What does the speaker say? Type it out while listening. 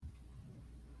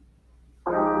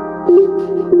Welcome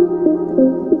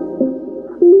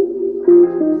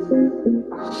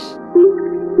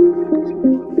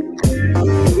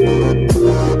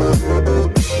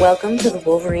to the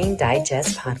Wolverine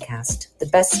Digest Podcast, the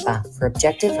best spot for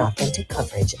objective and authentic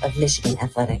coverage of Michigan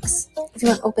athletics. If you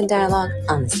want open dialogue,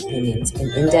 honest opinions,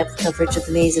 and in-depth coverage of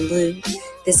the maize and blue,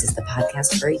 this is the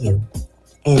podcast for you.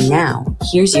 And now,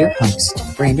 here's your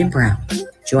host, Brandon Brown,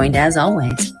 joined as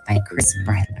always by Chris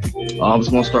Bradler. I was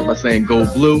going to start by saying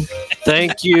go blue.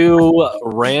 Thank you,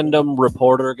 random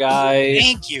reporter guy.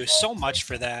 Thank you so much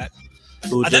for that.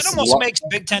 That almost makes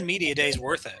Big Ten Media Days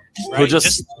worth it. Right? Who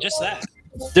just that.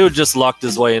 Dude just lucked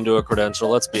his way into a credential,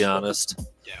 let's be honest.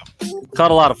 Yeah. Caught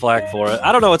a lot of flack for it.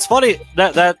 I don't know. It's funny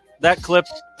that clip,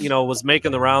 was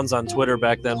making the rounds on Twitter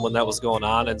back then when that was going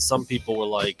on, and some people were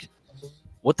like,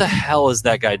 what the hell is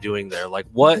that guy doing there? Like,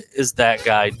 what is that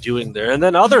guy doing there? And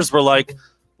then others were like,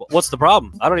 what's the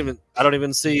problem? I don't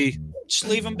even see. Just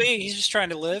leave him be. He's just trying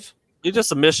to live. You're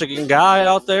just a Michigan guy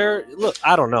out there. Look,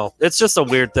 I don't know. It's just a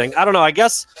weird thing. I don't know. I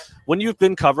guess when you've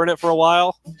been covering it for a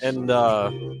while, and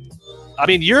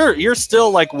you're still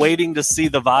like waiting to see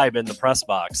the vibe in the press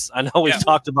box. I know we've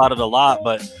talked about it a lot,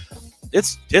 but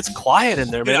it's quiet in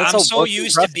there, man. Dude, I'm so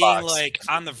used to being like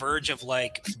on the verge of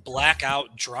like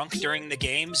blackout drunk during the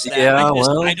games that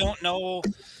I don't know.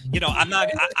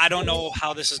 I don't know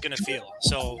how this is going to feel.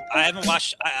 So I haven't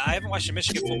watched a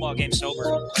Michigan football game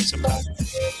sober in quite some time.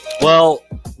 Well,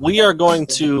 we are going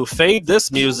to fade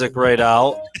this music right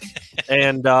out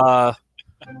and oh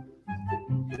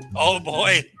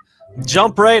boy,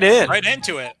 jump right in. Right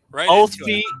into it. Both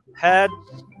feet, head,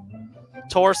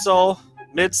 torso,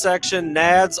 midsection,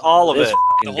 nads, all of it.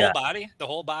 The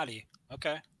whole body.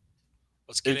 Okay.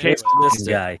 Let's get into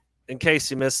it. In case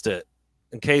you missed it.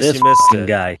 This fucking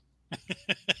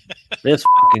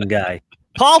guy.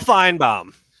 Paul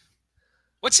Finebaum.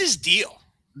 What's his deal?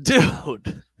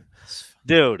 Dude.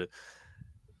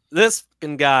 This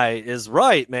fucking guy is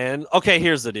right, man. Okay,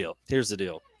 here's the deal. If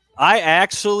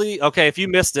you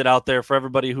missed it out there, for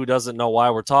everybody who doesn't know why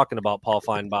we're talking about Paul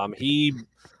Finebaum, he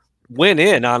went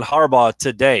in on Harbaugh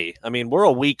today. I mean, we're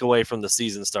a week away from the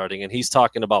season starting, and he's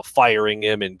talking about firing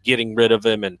him and getting rid of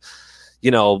him, and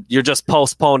you're just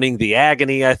postponing the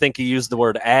agony. I think he used the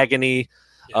word agony.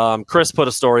 Chris put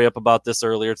a story up about this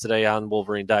earlier today on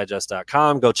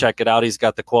WolverineDigest.com. Go check it out. He's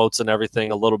got the quotes and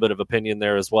everything, a little bit of opinion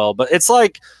there as well. But it's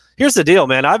like, here's the deal,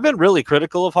 man. I've been really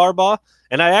critical of Harbaugh,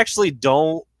 and I actually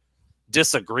don't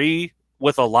disagree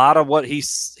with a lot of what he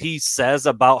says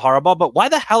about Harbaugh. But why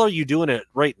the hell are you doing it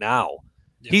right now?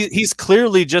 Yeah. He's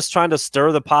clearly just trying to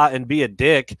stir the pot and be a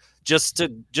dick just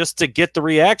to get the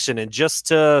reaction and just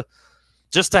to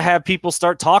have people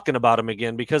start talking about him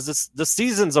again, because the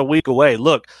season's a week away.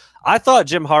 Look, I thought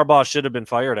Jim Harbaugh should have been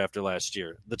fired after last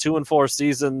year. The 2-4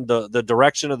 season, the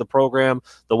direction of the program,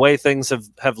 the way things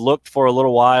have looked for a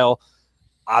little while.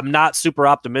 I'm not super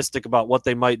optimistic about what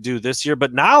they might do this year,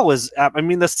 but now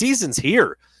the season's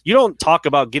here. You don't talk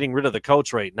about getting rid of the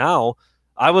coach right now.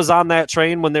 I was on that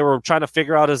train when they were trying to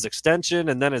figure out his extension,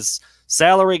 and then his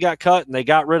salary got cut and they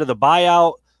got rid of the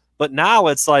buyout. But now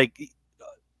it's like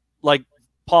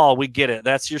Paul, we get it.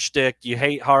 That's your shtick. You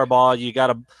hate Harbaugh. You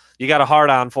got a hard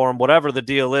on for him, whatever the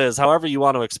deal is, however you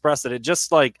want to express it. It just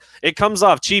it comes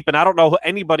off cheap. And I don't know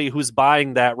anybody who's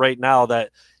buying that right now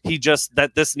that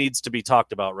this needs to be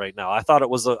talked about right now. I thought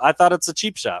it's a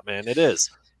cheap shot, man. It is.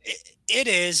 It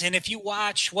is. And if you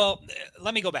watch,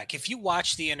 let me go back. If you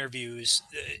watch the interviews,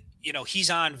 he's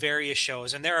on various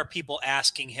shows and there are people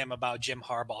asking him about Jim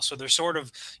Harbaugh. So they're sort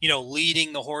of,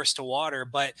 leading the horse to water,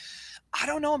 but I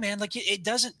don't know, man. Like it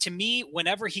doesn't, to me,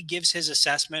 whenever he gives his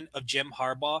assessment of Jim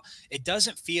Harbaugh, it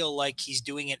doesn't feel like he's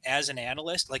doing it as an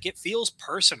analyst. Like it feels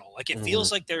personal. Like it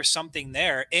feels like there's something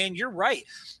there. And you're right.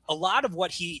 A lot of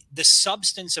the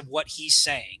substance of what he's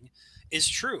saying is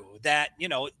true, that,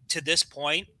 to this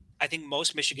point, I think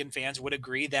most Michigan fans would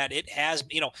agree that it has,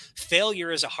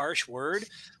 failure is a harsh word,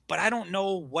 but I don't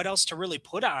know what else to really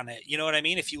put on it. You know what I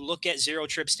mean? If you look at 0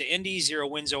 trips to Indy, 0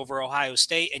 wins over Ohio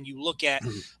State, and you look at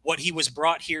what he was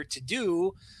brought here to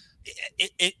do,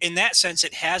 in that sense,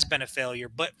 it has been a failure.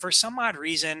 But for some odd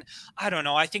reason, I don't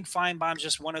know. I think Finebaum's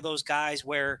just one of those guys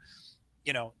where,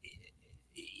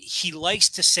 he likes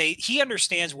to say he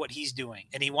understands what he's doing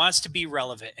and he wants to be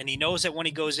relevant. And he knows that when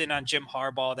he goes in on Jim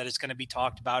Harbaugh, that it's going to be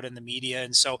talked about in the media.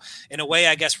 And so in a way,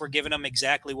 I guess we're giving him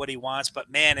exactly what he wants,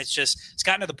 but man, it's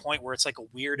gotten to the point where it's like a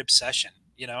weird obsession,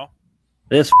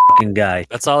 This fucking guy.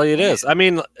 That's all it is. I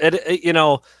mean,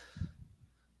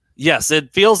 yes,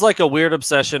 it feels like a weird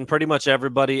obsession. Pretty much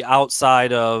everybody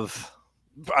outside of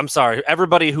I'm sorry,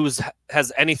 everybody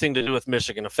has anything to do with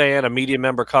Michigan, a fan, a media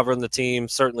member covering the team,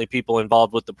 certainly people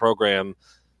involved with the program,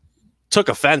 took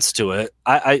offense to it.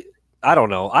 I don't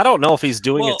know. I don't know if he's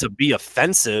doing it to be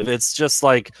offensive. It's just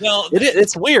like,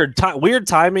 it's weird, weird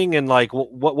timing, and like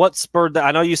what spurred that.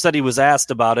 I know you said he was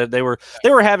asked about it. They were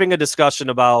having a discussion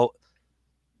about,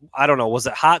 I don't know, was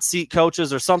it hot seat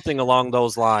coaches or something along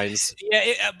those lines?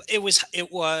 Yeah, it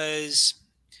was.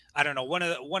 I don't know. One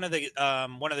of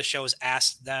the shows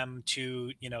asked them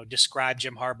to, describe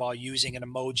Jim Harbaugh using an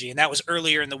emoji, and that was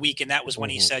earlier in the week, and that was when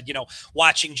he said,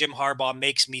 watching Jim Harbaugh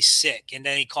makes me sick, and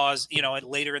then he calls,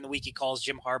 later in the week he calls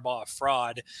Jim Harbaugh a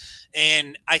fraud,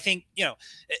 and I think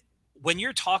when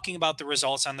you're talking about the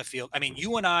results on the field, I mean,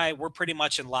 you and I were pretty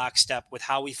much in lockstep with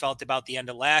how we felt about the end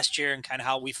of last year and kind of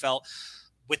how we felt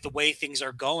with the way things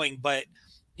are going, but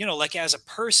like as a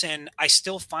person, I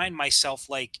still find myself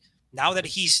like, now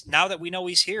that we know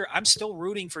he's here, I'm still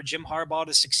rooting for Jim Harbaugh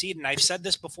to succeed. And I've said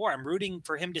this before, I'm rooting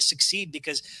for him to succeed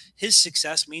because his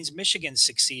success means Michigan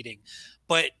succeeding.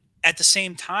 But at the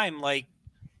same time, like,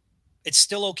 it's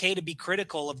still okay to be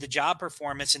critical of the job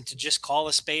performance and to just call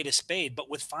a spade a spade. But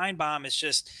with Finebaum, it's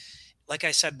just, like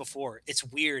I said before, it's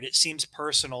weird. It seems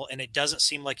personal, and it doesn't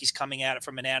seem like he's coming at it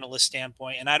from an analyst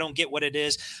standpoint. And I don't get what it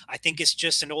is. I think it's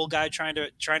just an old guy trying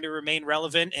to remain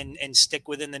relevant and stick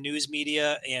within the news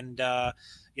media. And,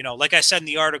 like I said in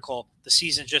the article, the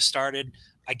season just started.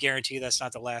 I guarantee you that's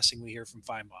not the last thing we hear from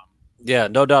Finebaum. Yeah,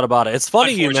 no doubt about it. It's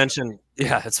funny you mentioned.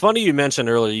 Yeah, it's funny you mentioned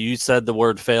earlier. You said the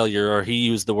word failure, or he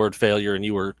used the word failure, and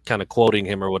you were kind of quoting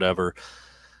him or whatever.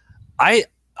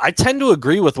 I tend to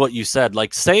agree with what you said.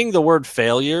 Like, saying the word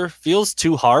failure feels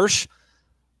too harsh,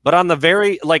 but in the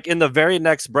very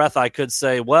next breath, I could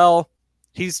say, well,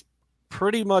 he's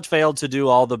pretty much failed to do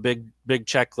all the big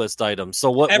checklist items.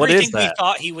 So what is that? Everything we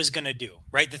thought he was going to do,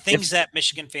 right? The things that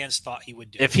Michigan fans thought he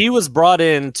would do. If he was brought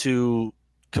in to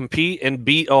compete and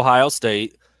beat Ohio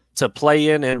State, to play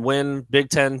in and win Big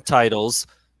Ten titles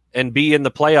and be in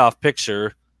the playoff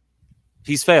picture,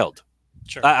 he's failed.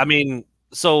 Sure. I mean,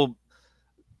 so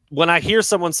when I hear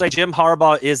someone say Jim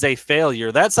Harbaugh is a failure,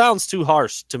 that sounds too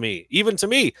harsh to me, even to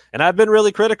me. And I've been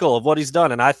really critical of what he's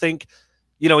done. And I think,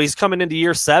 he's coming into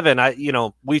year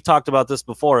 7. We've talked about this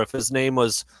before. If his name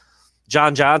was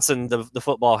John Johnson, the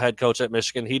football head coach at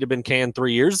Michigan, he'd have been canned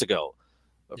 3 years ago.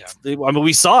 Yeah. I mean,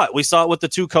 we saw it. We saw it with the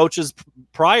 2 coaches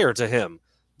prior to him.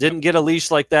 Didn't get a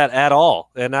leash like that at all.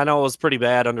 And I know it was pretty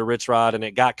bad under Rich Rod, and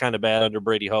it got kind of bad under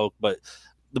Brady Hoke, but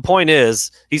the point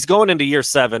is, he's going into year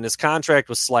 7. His contract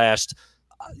was slashed.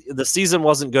 The season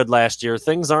wasn't good last year.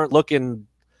 Things aren't looking.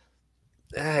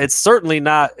 It's certainly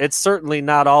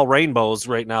not all rainbows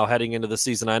right now heading into the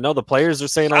season. I know the players are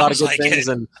saying a lot of good things,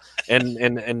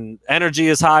 and energy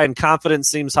is high and confidence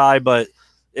seems high. But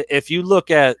if you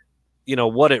look at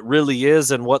what it really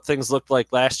is and what things looked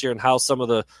like last year and how some of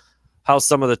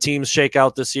the teams shake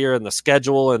out this year and the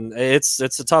schedule, and it's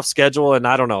a tough schedule. And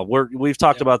I don't know, we've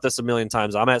talked about this a million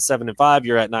times. I'm at 7-5,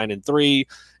 you're at 9-3.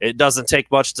 It doesn't take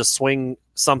much to swing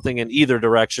something in either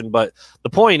direction. But the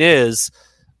point is,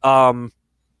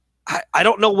 I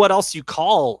don't know what else you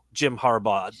call Jim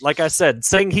Harbaugh. Like I said,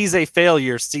 saying he's a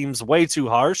failure seems way too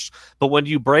harsh. But when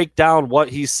you break down what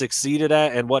he's succeeded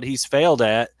at and what he's failed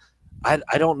at,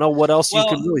 I don't know what else you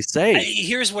can really say.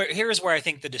 Here's where I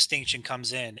think the distinction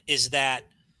comes in, is that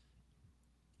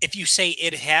if you say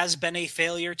it has been a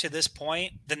failure to this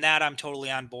point, then that I'm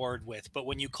totally on board with. But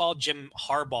when you call Jim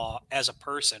Harbaugh as a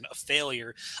person a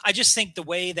failure, I just think the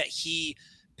way that he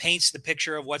paints the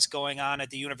picture of what's going on at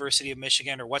the University of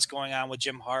Michigan or what's going on with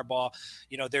Jim Harbaugh,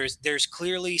 there's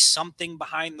clearly something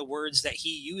behind the words that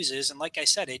he uses. And like I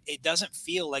said, it doesn't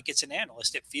feel like it's an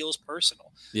analyst. It feels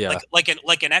personal. Yeah. Like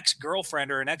an ex-girlfriend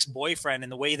or an ex-boyfriend,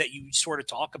 in the way that you sort of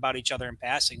talk about each other in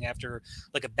passing after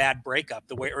like a bad breakup,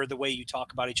 the way you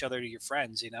talk about each other to your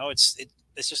friends,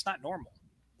 it's just not normal.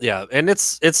 Yeah, and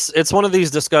it's one of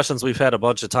these discussions we've had a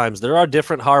bunch of times. There are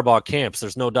different Harbaugh camps.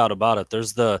 There's no doubt about it.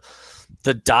 There's the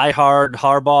diehard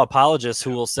Harbaugh apologists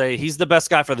who will say he's the best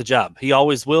guy for the job. He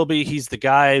always will be. He's the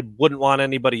guy. Wouldn't want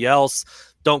anybody else.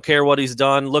 Don't care what he's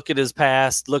done. Look at his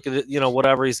past. Look at it.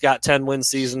 Whatever. He's got 10-win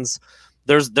seasons.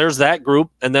 There's that group,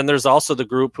 and then there's also the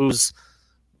group who's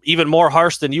even more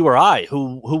harsh than you or I,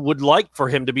 who would like for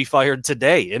him to be fired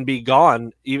today and be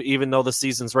gone, even though the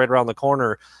season's right around the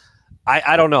corner.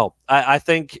 I don't know. I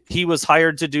think he was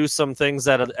hired to do some things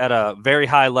at a very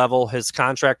high level. His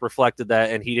contract reflected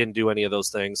that, and he didn't do any of those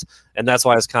things. And that's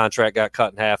why his contract got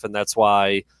cut in half. And that's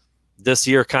why this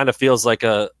year kind of feels like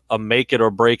a make it or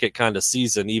break it kind of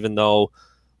season, even though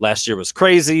last year was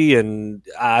crazy. And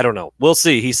I don't know. We'll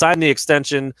see. He signed the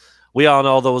extension. we all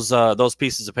know those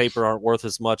pieces of paper aren't worth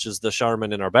as much as the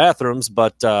Charmin in our bathrooms,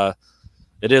 but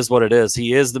it is what it is.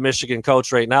 He is the Michigan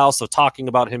coach right now, so talking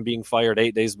about him being fired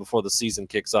 8 days before the season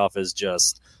kicks off is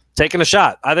just taking a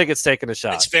shot. I think it's taking a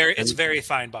shot. It's very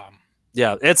Finebaum.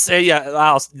 Yeah,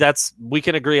 we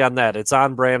can agree on that. It's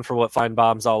on brand for what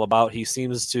Finebaum's all about. He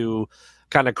seems to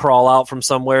kind of crawl out from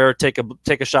somewhere, take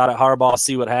a shot at Harbaugh,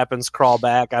 see what happens, crawl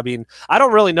back. I mean, I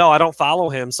don't really know. I don't follow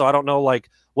him, so I don't know like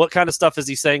what kind of stuff is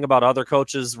he saying about other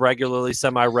coaches regularly,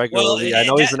 semi-regularly. I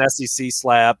know he's an SEC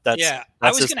slap. I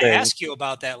was going to ask you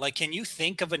about that. Like, can you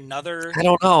think of another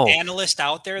analyst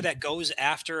out there that goes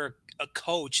after a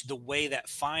coach the way that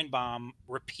Finebaum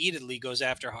repeatedly goes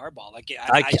after Harbaugh? Like,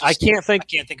 I can't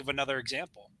think of another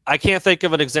example. I can't think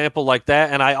of an example like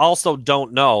that, and I also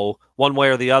don't know one way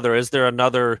or the other. Is there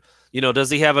another? Does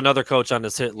he have another coach on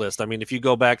his hit list? I mean, if you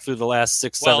go back through the last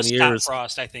 7 years, Scott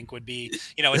Frost, I think would be.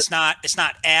 It's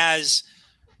not as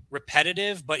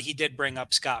repetitive, but he did bring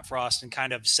up Scott Frost and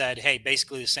kind of said, "Hey,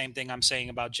 basically the same thing I'm saying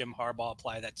about Jim Harbaugh.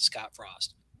 Apply that to Scott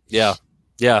Frost." Yeah.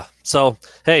 So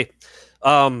hey,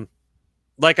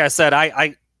 like I said,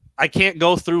 I can't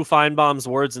go through Finebaum's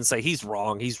words and say he's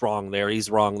wrong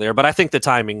there. But I think the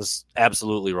timing's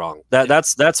absolutely wrong.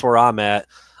 That's where I'm at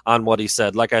on what he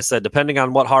said. Like I said, depending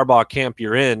on what Harbaugh camp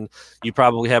you're in, you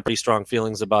probably have pretty strong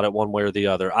feelings about it one way or the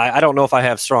other. I don't know if I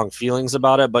have strong feelings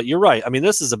about it, but you're right. I mean,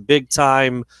 this is a big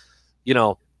time,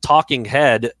 talking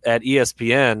head at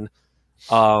ESPN.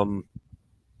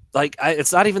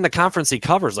 It's not even the conference he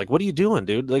covers. Like, what are you doing,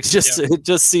 dude? Like,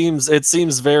 it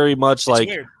seems very much like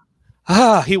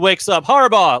he wakes up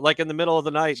Harbaugh like in the middle of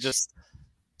the night, just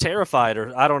terrified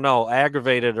or I don't know,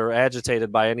 aggravated or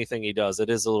agitated by anything he does. It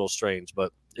is a little strange,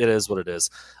 but it is what it is.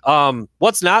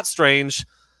 What's not strange,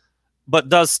 but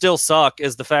does still suck,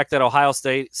 is the fact that Ohio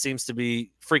State seems to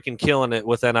be freaking killing it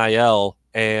with NIL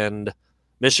and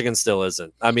Michigan still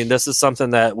isn't. I mean, this is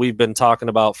something that we've been talking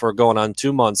about for going on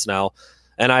 2 months now.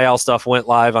 NIL stuff went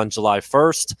live on July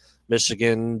 1st.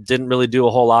 Michigan didn't really do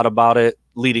a whole lot about it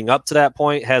leading up to that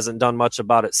point, hasn't done much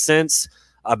about it since.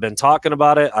 I've been talking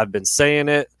about it. I've been saying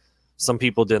it. Some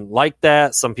people didn't like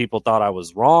that. Some people thought I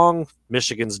was wrong.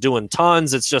 Michigan's doing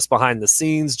tons. It's just behind the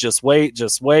scenes. Just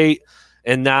wait.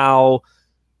 And now,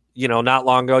 not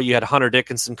long ago, you had Hunter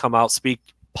Dickinson come out, speak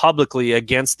publicly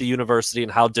against the university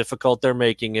and how difficult they're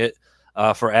making it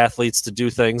for athletes to do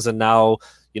things. And now,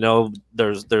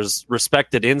 there's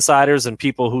respected insiders and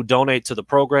people who donate to the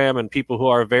program and people who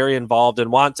are very involved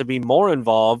and want to be more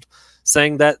involved,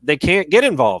 saying that they can't get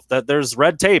involved, that there's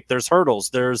red tape, there's hurdles,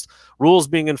 there's rules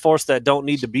being enforced that don't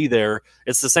need to be there.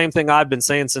 It's the same thing I've been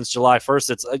saying since July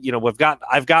 1st. It's,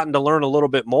 I've gotten to learn a little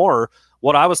bit more.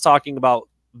 What I was talking about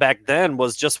back then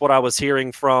was just what I was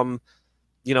hearing from,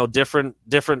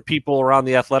 different people around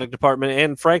the athletic department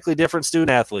and frankly, different student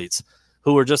athletes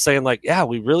who were just saying like, yeah,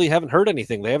 we really haven't heard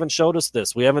anything. They haven't showed us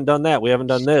this. We haven't done that. We haven't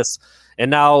done this. And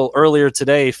now earlier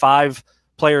today, 5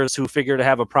 players who figure to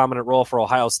have a prominent role for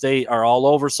Ohio State are all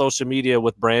over social media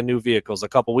with brand new vehicles. A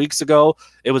couple weeks ago,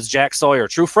 it was Jack Sawyer,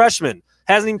 true freshman,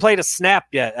 hasn't even played a snap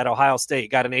yet at Ohio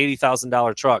State, got an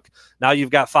 $80,000 truck. Now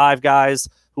you've got 5 guys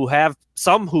who have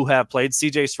played.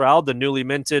 CJ Stroud, the newly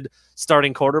minted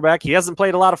starting quarterback. He hasn't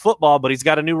played a lot of football, but he's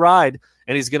got a new ride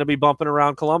and he's going to be bumping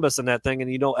around Columbus in that thing.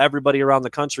 And everybody around the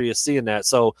country is seeing that.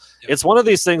 So It's one of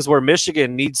these things where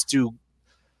Michigan needs to,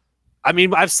 I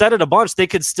mean, I've said it a bunch. They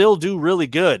could still do really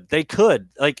good. They could.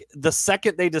 Like, the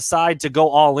second they decide to go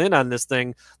all in on this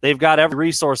thing, they've got every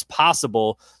resource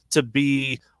possible to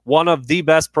be one of the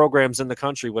best programs in the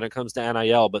country when it comes to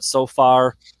NIL. But so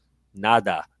far,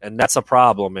 nada. And that's a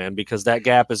problem, man, because that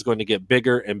gap is going to get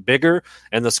bigger and bigger.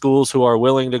 And the schools who are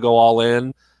willing to go all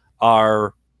in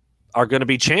are going to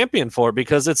be championed for it,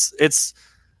 because it's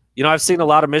I've seen a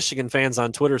lot of Michigan fans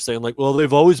on Twitter saying like, well,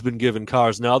 they've always been given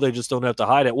cars. Now they just don't have to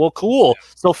hide it. Well, cool.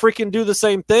 So freaking do the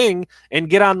same thing and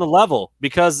get on the level,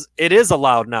 because it is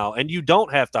allowed now and you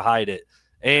don't have to hide it.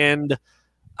 And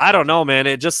I don't know, man.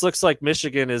 It just looks like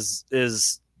Michigan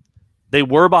is they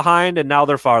were behind and now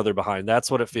they're farther behind. That's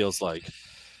what it feels like.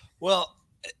 Well,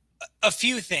 a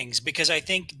few things, because I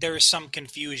think there's some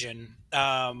confusion,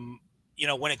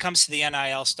 when it comes to the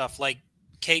NIL stuff, like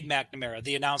Cade McNamara,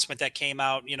 the announcement that came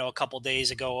out, a couple days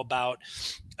ago about,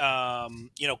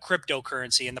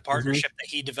 cryptocurrency and the partnership that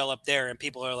he developed there. And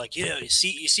people are like, you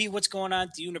see what's going on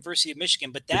at the University of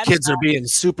Michigan, but that the kids are being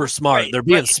super smart. Right, they're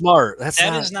being smart. That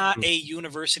is not a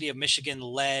University of Michigan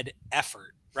led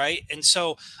effort. Right. And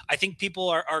so I think people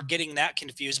are getting that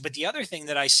confused. But the other thing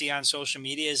that I see on social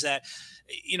media is that,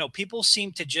 people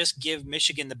seem to just give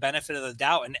Michigan the benefit of the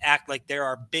doubt and act like there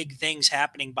are big things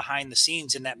happening behind the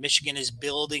scenes and that Michigan is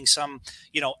building some,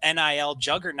 NIL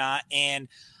juggernaut. And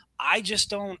I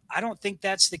don't think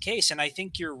that's the case. And I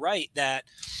think you're right that,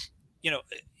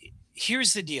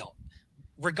 here's the deal.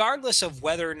 Regardless of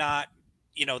whether or not,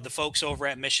 the folks over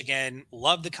at Michigan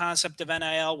love the concept of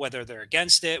NIL, whether they're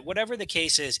against it, whatever the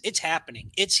case is, it's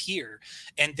happening. It's here.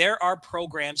 And there are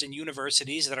programs and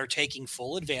universities that are taking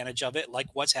full advantage of it, like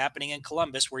what's happening in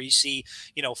Columbus, where you see,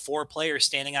 4 players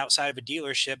standing outside of a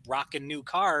dealership rocking new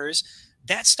cars.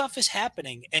 That stuff is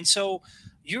happening. And so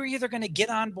you're either going to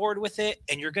get on board with it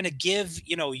and you're going to give,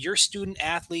 your student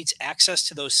athletes access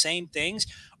to those same things,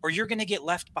 or you're going to get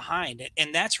left behind.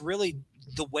 And that's really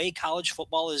the way college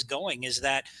football is going, is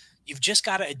that you've just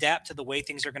got to adapt to the way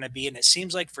things are going to be. And it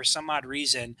seems like for some odd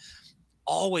reason,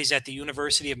 always at the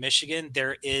University of Michigan,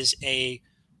 there is a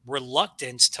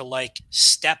reluctance to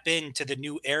step into the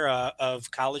new era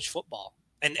of college football,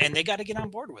 and they got to get on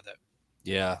board with it.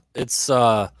 Yeah. It's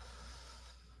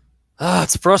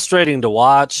frustrating to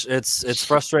watch. It's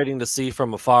frustrating to see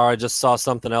from afar. I just saw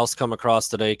something else come across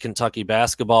today. Kentucky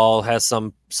basketball has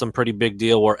some pretty big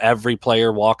deal where every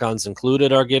player, walk-ons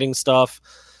included, are getting stuff.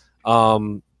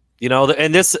 And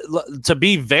this, to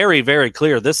be very, very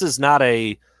clear, this is not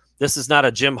a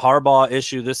Jim Harbaugh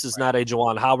issue. This is not a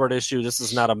Juwan Howard issue. This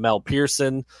is not a Mel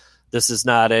Pearson. This is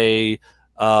not a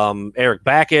Eric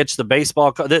Bakich, the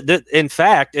baseball. In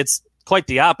fact, it's quite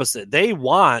the opposite. They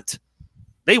want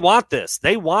this.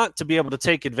 They want to be able to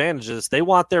take advantage of this. They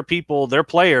want their people, their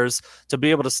players, to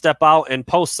be able to step out and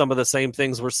post some of the same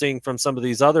things we're seeing from some of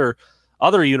these other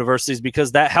universities,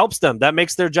 because that helps them. That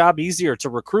makes their job easier to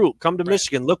recruit. Come to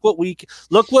Michigan. Look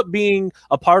what being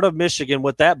a part of Michigan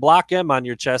with that block M on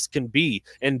your chest can be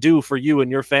and do for you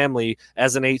and your family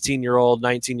as an 18-year-old,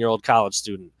 19-year-old college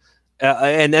student.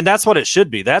 And that's what it should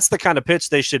be. That's the kind of pitch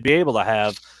they should be able to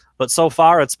have. But so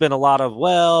far, it's been a lot of,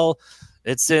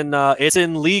 it's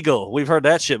in legal. We've heard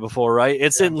that shit before, right?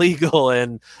 It's in legal,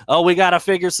 and we got to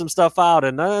figure some stuff out,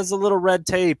 and there's a little red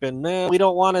tape, and we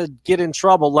don't want to get in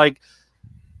trouble. Like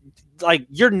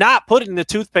you're not putting the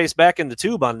toothpaste back in the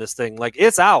tube on this thing. Like,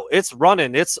 it's out, it's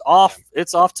running, it's off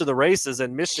to the races,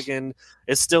 and Michigan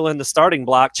is still in the starting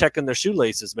block checking their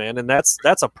shoelaces, man, and that's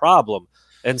a problem.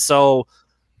 And so,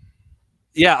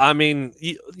 yeah, I mean,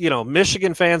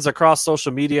 Michigan fans across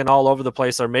social media and all over the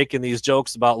place are making these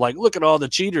jokes about, look at all the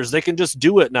cheaters. They can just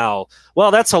do it now.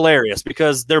 Well, that's hilarious,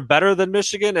 because they're better than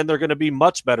Michigan, and they're going to be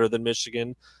much better than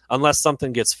Michigan unless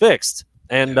something gets fixed.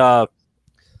 And,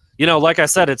 like I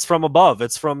said, it's from above.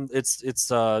 It's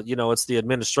the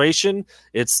administration.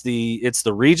 It's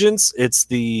the regents. It's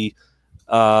the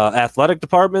athletic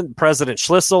department, President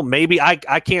Schlissel. Maybe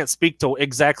I can't speak to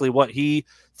exactly what he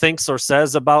thinks or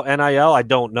says about NIL. I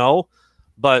don't know,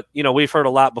 but we've heard a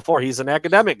lot before. He's an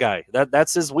academic guy.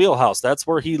 That's his wheelhouse. That's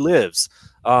where he lives.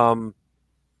 So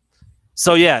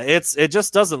yeah, it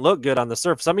just doesn't look good on the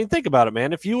surface. I mean, think about it,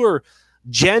 man. If you were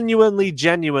genuinely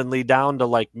down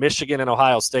to Michigan and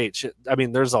Ohio State, I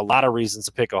mean, there's a lot of reasons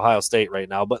to pick Ohio State right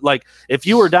now, but if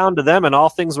you were down to them and all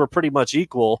things were pretty much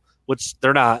equal, which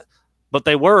they're not, but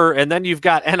they were, and then you've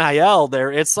got NIL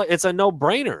there, it's a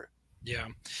no-brainer. Yeah.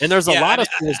 And there's a lot of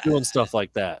schools doing stuff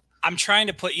like that. I'm trying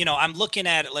to put, I'm looking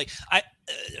at it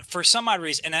for some odd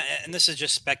reason, and this is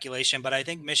just speculation, but I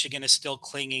think Michigan is still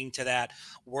clinging to that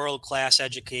world-class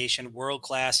education,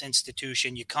 world-class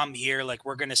institution. You come here,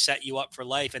 we're going to set you up for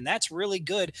life. And that's really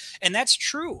good. And that's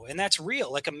true. And that's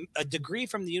real. A degree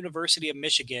from the University of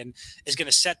Michigan is going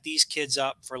to set these kids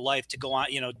up for life to go on,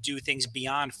 do things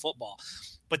beyond football.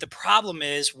 But the problem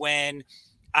is when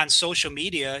on social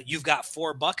media, you've got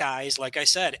 4 Buckeyes, like I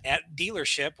said, at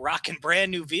dealership, rocking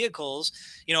brand new vehicles.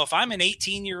 If I'm an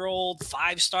 18-year-old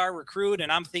 5-star recruit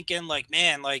and I'm thinking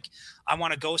I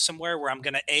want to go somewhere where I'm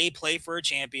going to play for a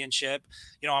championship.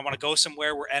 I want to go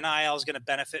somewhere where NIL is going to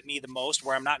benefit me the most,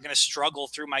 where I'm not going to struggle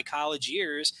through my college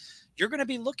years. You're going to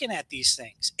be looking at these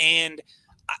things. And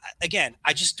again,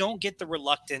 I just don't get the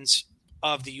reluctance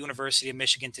of the University of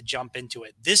Michigan to jump into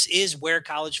it. This is where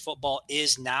college football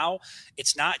is now.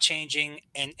 It's not changing.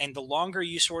 And the longer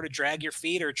you sort of drag your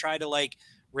feet or try to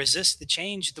resist the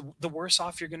change, the worse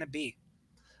off you're going to be.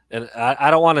 And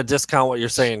I don't want to discount what you're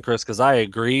saying, Chris, because I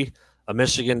agree. A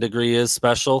Michigan degree is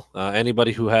special.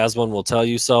 Anybody who has one will tell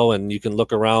you so. And you can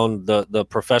look around the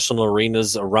professional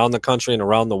arenas around the country and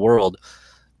around the world.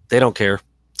 They don't care.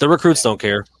 The recruits don't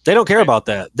care. They don't care about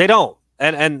that. They don't.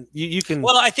 And you can.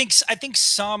 Well, I think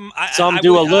some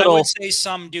do a little. I would say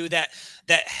some do that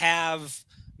have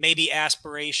maybe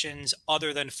aspirations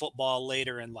other than football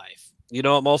later in life. You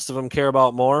know what most of them care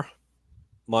about more?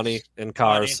 money and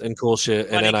cars and cool shit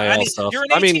and Money. NIL stuff. You're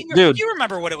an 18 dude, you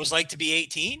remember what it was like to be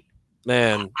 18?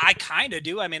 Man, I kind of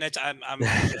do. I mean, it's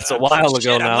a while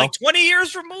ago now. I'm like 20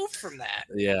 years removed from that.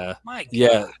 Yeah. My God.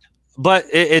 Yeah. But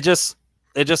it just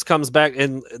comes back,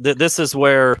 and this is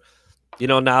where,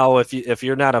 now if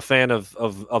you're not a fan of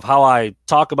how I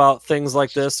talk about things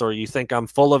like this, or you think I'm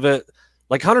full of it,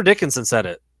 like Hunter Dickinson said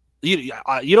it.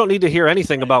 You don't need to hear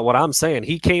anything about what I'm saying.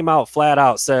 He came out flat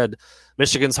out, said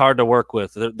Michigan's hard to work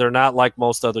with. They're not like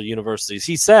most other universities.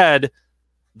 He said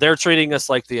they're treating us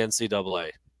like the NCAA.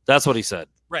 That's what he said.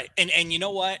 Right. And you know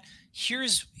what?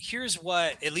 Here's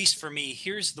what, at least for me,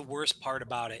 here's the worst part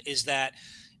about it, is that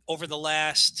over the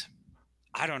last,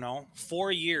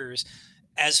 4 years,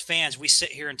 as fans, we sit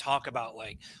here and talk about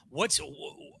like,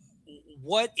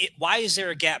 why is there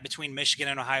a gap between Michigan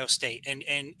and Ohio State? And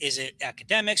is it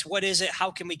academics? What is it?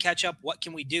 How can we catch up? What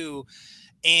can we do?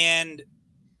 And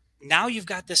now you've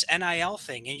got this NIL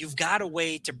thing, and you've got a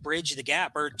way to bridge the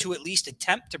gap, or to at least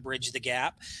attempt to bridge the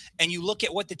gap. And you look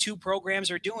at what the two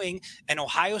programs are doing, and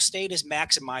Ohio State is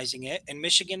maximizing it and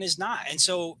Michigan is not. And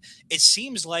so it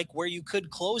seems like where you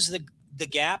could close the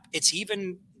gap, it's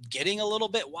even getting a little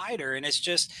bit wider. And it's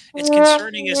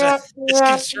concerning as a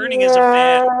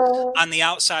fan on the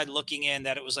outside looking in,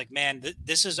 that it was like, man,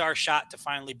 this is our shot to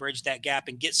finally bridge that gap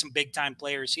and get some big time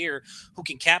players here who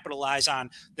can capitalize on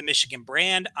the Michigan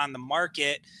brand, on the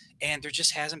market. And there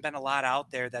just hasn't been a lot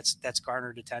out there that's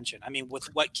garnered attention. I mean, with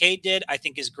what Cade did, I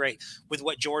think is great. With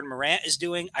what Jordan Morant is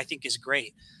doing, I think is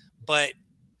great, but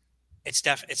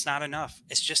it's not enough.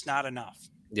 It's just not enough.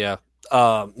 Yeah.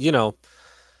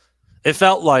 It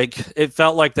felt like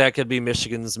that could be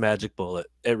Michigan's magic bullet.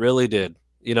 It really did.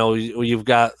 You've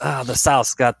got the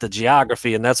South's got the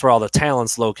geography, and that's where all the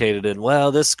talent's located in.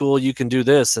 Well, this school, you can do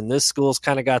this, and this school's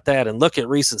kind of got that. And look at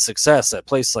recent success at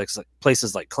places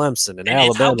like Clemson and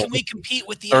Alabama. How can we compete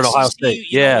with the SEC? Ohio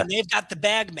State? Yeah, they've got the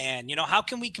bag man. How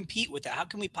can we compete with that? How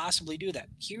can we possibly do that?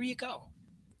 Here you go.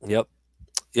 Yep.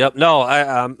 No,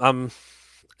 I'm.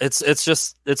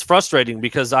 It's frustrating,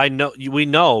 because we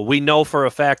know for a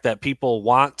fact that people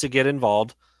want to get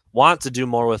involved, want to do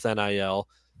more with NIL.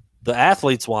 The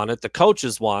athletes want it, the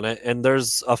coaches want it, and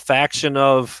there's a faction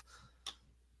of,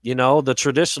 the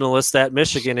traditionalists at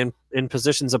Michigan in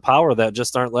positions of power that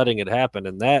just aren't letting it happen,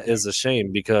 and that is a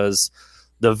shame, because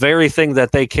the very thing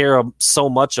that they care so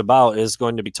much about is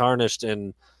going to be tarnished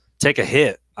and take a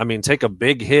hit. I mean, take a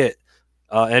big hit.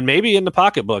 And maybe in the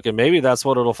pocketbook, and maybe that's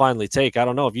what it'll finally take. I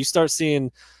don't know. If you start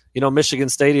seeing, Michigan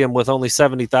Stadium with only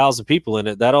 70,000 people in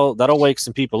it, that'll wake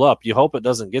some people up. You hope it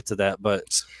doesn't get to that, but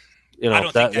I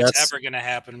don't think that's ever going to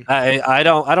happen. I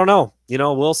don't know.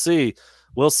 We'll see.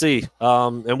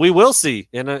 And we will see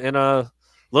in a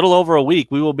little over a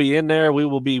week. We will be in there. We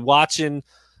will be watching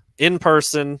in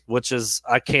person, which is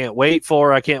I can't wait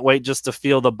just to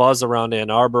feel the buzz around Ann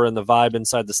Arbor and the vibe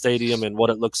inside the stadium and what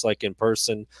it looks like in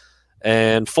person.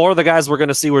 And 4 of the guys we're going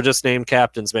to see were just named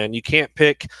captains, man. You can't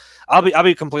pick. I'll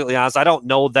be completely honest. I don't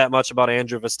know that much about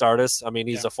Andrew Vastardis. I mean,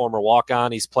 he's a former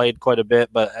walk-on. He's played quite a bit,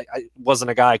 but I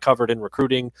wasn't a guy I covered in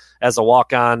recruiting as a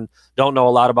walk-on. Don't know a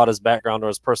lot about his background or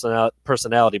his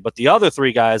personality. But the other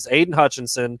 3 guys, Aidan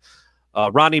Hutchinson,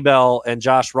 Ronnie Bell, and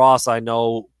Josh Ross, I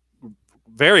know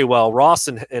very well. Ross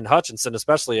and Hutchinson,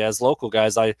 especially as local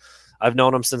guys, I've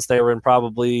known them since they were in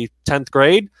probably 10th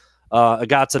grade. I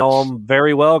got to know him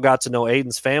very well, got to know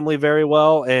Aiden's family very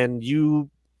well, and you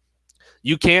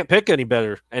can't pick any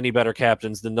better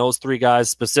captains than those 3 guys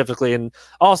specifically. And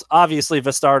also, obviously,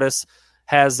 Vastardis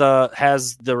has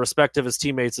the respect of his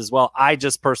teammates as well. I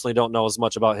just personally don't know as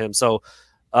much about him. So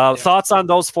thoughts on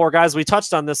those 4 guys? We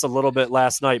touched on this a little bit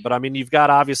last night, but I mean, you've got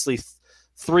obviously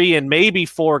 3 and maybe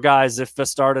 4 guys if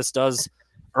Vastardis does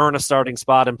earn a starting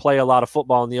spot and play a lot of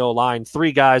football in the O-line.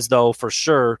 3 guys, though, for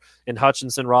sure, in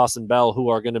Hutchinson, Ross, and Bell, who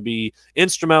are going to be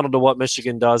instrumental to what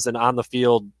Michigan does and on the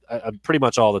field pretty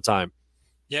much all the time.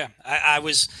 Yeah, I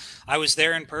was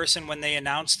there in person when they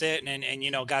announced it,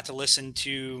 and got to listen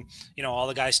to all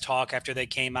the guys talk after they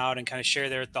came out and kind of share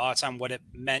their thoughts on what it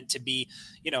meant to be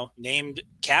named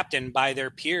captain by their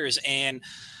peers. And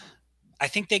I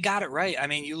think they got it right. I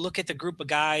mean, you look at the group of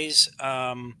guys.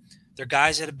 They're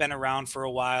guys that have been around for a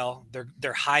while.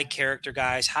 They're high character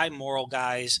guys, high moral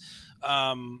guys.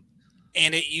 And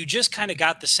you just kind of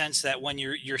got the sense that when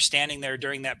you're standing there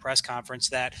during that press conference,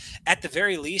 that at the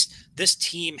very least, this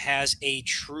team has a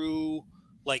true,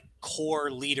 like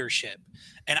core leadership.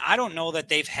 And I don't know that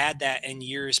they've had that in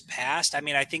years past. I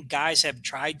mean, I think guys have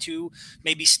tried to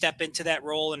maybe step into that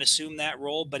role and assume that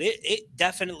role, but it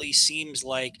definitely seems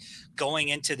like going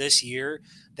into this year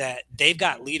that they've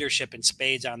got leadership in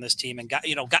spades on this team, and got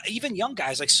even young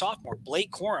guys like sophomore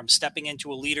Blake Corum stepping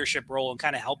into a leadership role and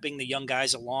kind of helping the young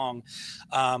guys along.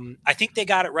 I think they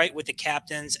got it right with the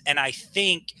captains. And I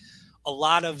think a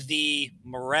lot of the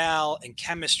morale and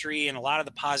chemistry and a lot of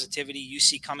the positivity you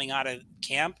see coming out of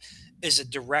camp is a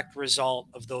direct result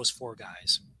of those 4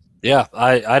 guys. Yeah,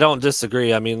 I don't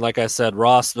disagree. I mean, like I said,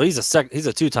 Ross, he's a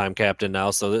 2-time captain now,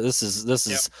 so this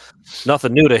is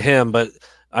nothing new to him. But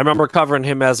I remember covering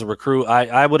him as a recruit.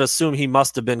 I would assume he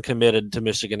must have been committed to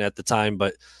Michigan at the time,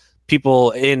 but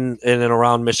people in and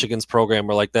around Michigan's program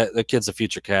were like, that the kid's a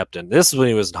future captain. This is when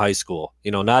he was in high school,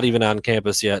 not even on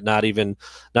campus yet, not even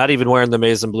wearing the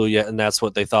maize and blue yet, and that's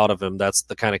what they thought of him. That's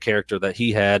the kind of character that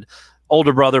he had.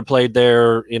 Older brother played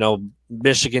there,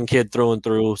 Michigan kid through and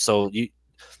through. So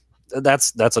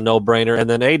that's a no-brainer. And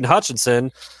then Aidan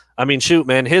Hutchinson, I mean, shoot,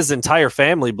 man, his entire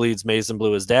family bleeds maize and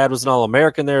blue. His dad was an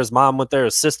All-American there. His mom went there.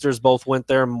 His sisters both went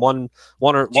there. And one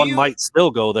might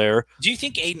still go there. Do you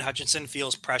think Aidan Hutchinson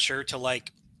feels pressure to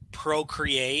like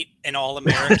procreate an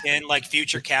All-American like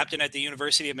future captain at the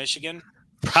University of Michigan?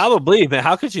 Probably, man.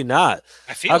 How could you not?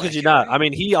 How could you not? I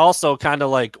mean, he also kind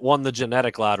of like won the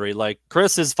genetic lottery. Like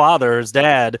Chris, his father, his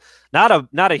dad, not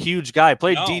a huge guy,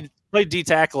 played D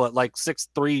tackle at like 6'3",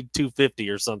 250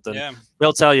 or something. Yeah.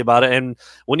 They'll tell you about it. And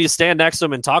when you stand next to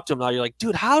him and talk to him now, you're like,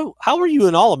 dude, how are you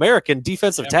an All-American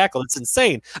defensive tackle? It's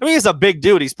insane. I mean, he's a big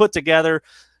dude. He's put together.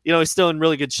 He's still in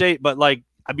really good shape, but like,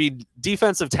 I mean,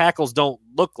 defensive tackles don't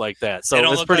look like that. So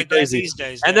it's pretty crazy. These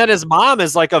days, and then his mom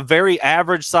is like a very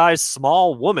average size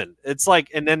small woman. It's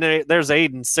like, and then there's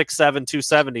Aidan, 6'7",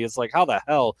 270. It's like, how the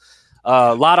hell?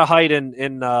 A lot of height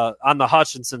in on the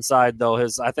Hutchinson side, though.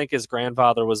 I think his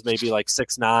grandfather was maybe like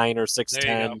 6'9" or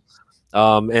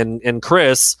 6'10". And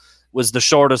Chris was the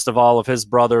shortest of all of his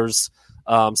brothers.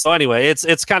 So anyway,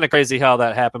 it's kind of crazy how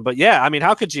that happened. But yeah, I mean,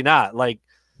 how could you not? Like,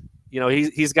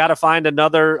 he's got to find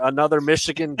another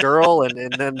Michigan girl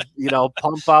and then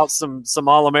pump out some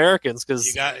All-Americans, because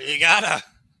you gotta.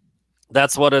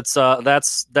 That's what it's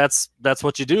that's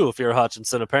what you do if you're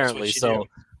Hutchinson, apparently. So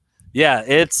yeah,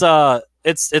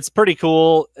 it's pretty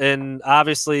cool, and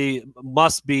obviously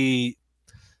must be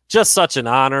just such an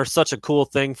honor, such a cool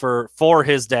thing for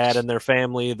his dad and their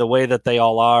family, the way that they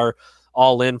all are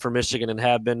all in for Michigan and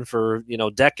have been for,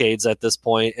 decades at this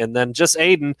point. And then just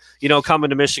Aidan, coming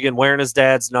to Michigan, wearing his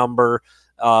dad's number,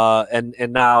 and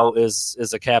now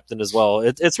is a captain as well.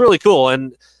 It's really cool.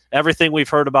 And everything we've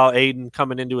heard about Aidan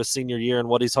coming into his senior year and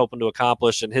what he's hoping to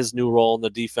accomplish and his new role in the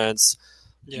defense,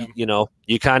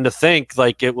 you kind of think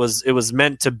like it was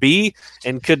meant to be,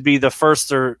 and could be the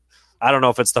first, or I don't know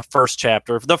if it's the first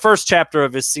chapter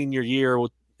of his senior year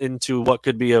into what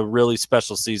could be a really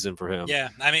special season for him. Yeah.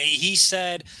 I mean,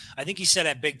 I think he said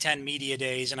at Big Ten Media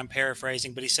Days, and I'm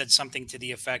paraphrasing, but he said something to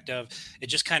the effect of, it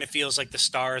just kind of feels like the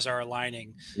stars are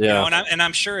aligning. Yeah. And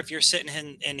I'm sure if you're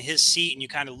sitting in his seat and you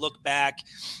kind of look back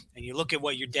and you look at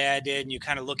what your dad did and you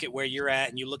kind of look at where you're at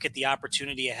and you look at the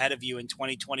opportunity ahead of you in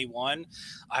 2021,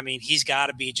 I mean, he's got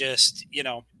to be just,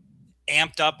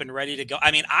 amped up and ready to go.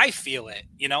 I mean, I feel it,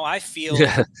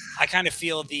 I kind of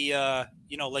feel the,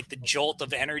 like the jolt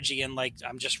of energy, and like,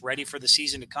 I'm just ready for the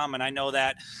season to come. And I know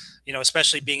that,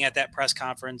 especially being at that press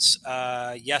conference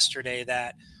yesterday,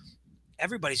 that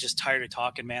everybody's just tired of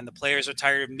talking, man. The players are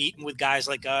tired of meeting with guys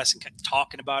like us and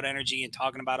talking about energy and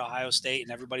talking about Ohio State,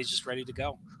 and everybody's just ready to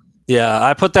go. Yeah,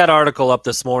 I put that article up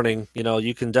this morning.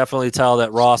 You can definitely tell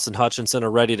that Ross and Hutchinson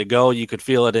are ready to go. You could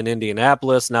feel it in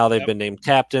Indianapolis. Now they've been named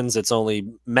captains. It's only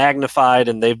magnified,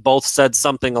 and they've both said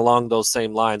something along those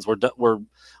same lines. We don't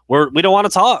want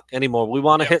to talk anymore. We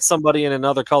want to hit somebody in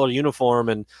another color uniform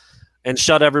and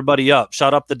shut everybody up,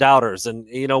 shut up the doubters. And,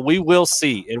 we will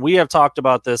see. And we have talked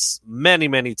about this many,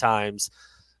 many times.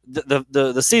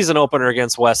 The season opener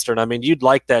against Western, I mean, you'd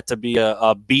like that to be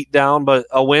a beat down, but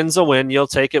a win's a win. You'll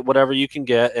take it, whatever you can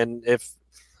get. And if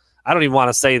I don't even want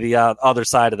to say the other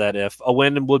side of that, if a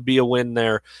win would be a win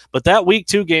there, but that week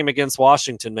 2 game against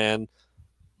Washington, man,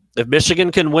 if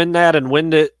Michigan can win that and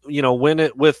win it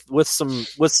with some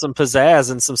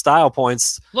pizzazz and some style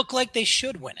points, look like they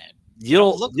should win it.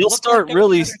 You'll start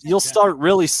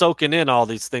really soaking in all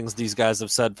these things these guys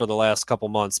have said for the last couple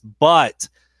months. But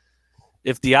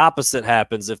if the opposite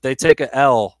happens, if they take a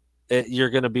L,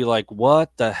 you're going to be like, what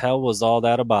the hell was all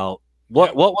that about?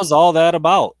 What was all that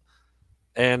about?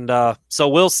 And so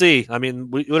we'll see. I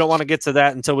mean, we don't want to get to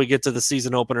that until we get to the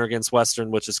season opener against Western,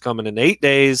 which is coming in 8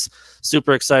 days.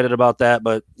 Super excited about that,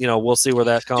 but we'll see where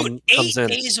that comes in. 8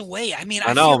 days away. I mean,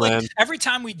 I know, feel like man. every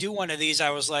time we do one of these,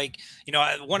 I was like,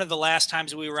 one of the last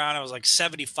times we were on, I was like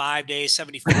 75 days,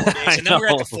 74 days, and then we're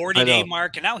at the 40-day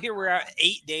mark, and now here we're at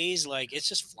 8 days. Like, it's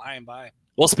just flying by.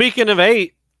 Well, speaking of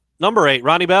 8, number 8,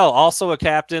 Ronnie Bell, also a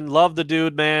captain. Love the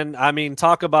dude, man. I mean,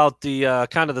 talk about the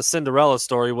kind of the Cinderella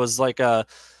story. Was like a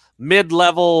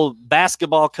mid-level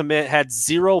basketball commit, had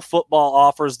 0 football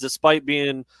offers despite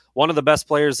being one of the best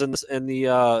players in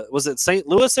the was it St.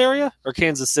 Louis area or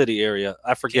Kansas City area?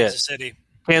 I forget.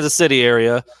 Kansas City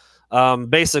area.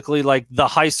 Basically like the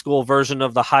high school version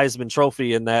of the Heisman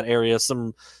Trophy in that area.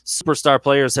 Some superstar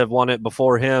players have won it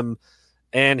before him.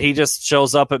 And he just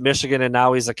shows up at Michigan, and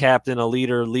now he's a captain, a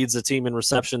leader, leads the team in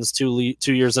receptions 2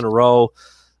 years in a row.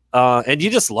 And you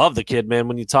just love the kid, man,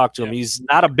 when you talk to him. He's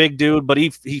not a big dude, but he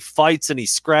fights and he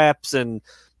scraps. And,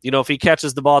 if he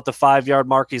catches the ball at the 5-yard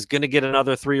mark, he's going to get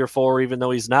another 3 or 4, even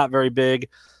though he's not very big.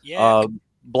 Yeah.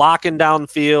 Blocking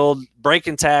downfield,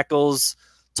 breaking tackles,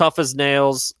 tough as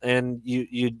nails. And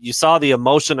you saw the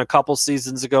emotion a couple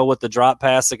seasons ago with the drop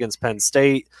pass against Penn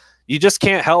State. You just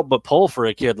can't help but pull for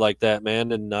a kid like that,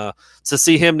 man. And to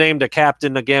see him named a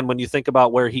captain again, when you think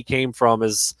about where he came from,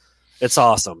 it's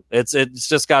awesome. It's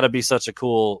just got to be such a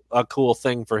cool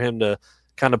thing for him to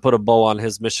kind of put a bow on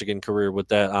his Michigan career with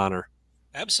that honor.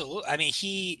 Absolutely. I mean,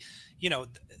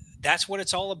 that's what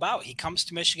it's all about. He comes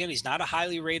to Michigan. He's not a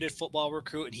highly rated football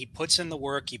recruit, and he puts in the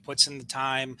work, he puts in the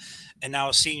time. And now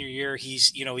senior year,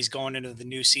 he's going into the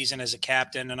new season as a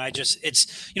captain. And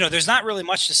there's not really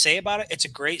much to say about it. It's a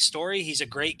great story. He's a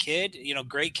great kid,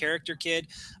 great character kid.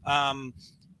 And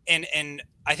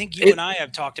I think you and I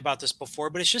have talked about this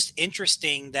before, but it's just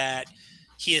interesting that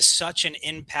he is such an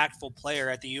impactful player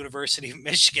at the University of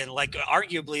Michigan, like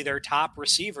arguably their top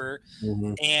receiver,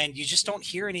 and you just don't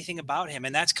hear anything about him.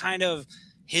 And that's kind of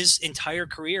his entire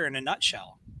career in a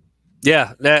nutshell.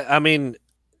 Yeah,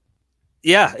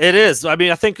 yeah, it is. I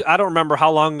mean, I don't remember how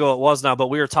long ago it was now,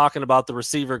 but we were talking about the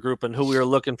receiver group and who we were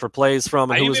looking for plays from,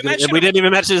 and we didn't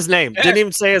even mention his name. Yeah. Didn't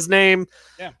even say his name.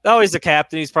 Yeah. Oh, he's a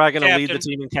captain. He's probably going to lead the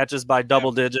team in catches by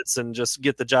double digits and just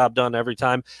get the job done every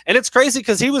time. And it's crazy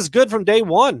because he was good from day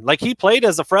one. Like, he played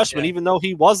as a freshman, even though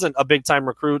he wasn't a big time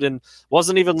recruit and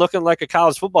wasn't even looking like a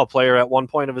college football player at one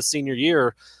point of his senior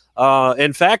year.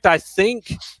 In fact, I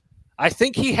think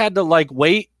he had to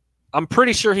wait. I'm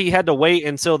pretty sure he had to wait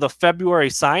until the February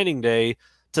signing day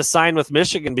to sign with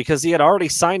Michigan because he had already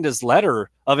signed his letter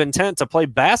of intent to play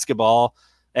basketball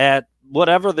at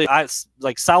whatever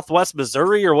Southwest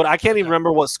Missouri or what. I can't even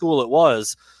remember what school it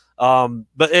was.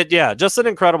 But just an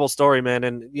incredible story, man.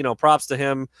 And, props to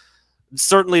him.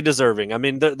 Certainly deserving. I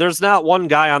mean, there's not one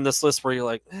guy on this list where you're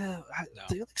like, I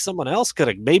feel like someone else could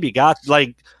have maybe got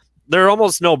they're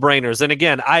almost no-brainers. And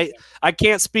again, I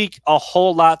can't speak a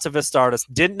whole lot to Vastardis.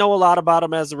 Didn't know a lot about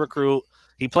him as a recruit.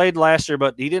 He played last year,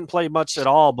 but he didn't play much at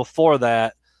all before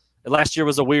that. Last year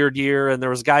was a weird year, and there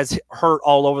was guys hurt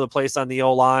all over the place on the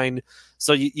O-line.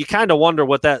 So you kind of wonder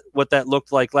what that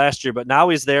looked like last year. But now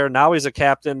he's there. Now he's a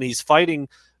captain. He's fighting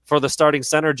for the starting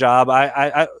center job.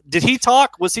 Did he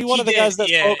talk? Was he one of the guys that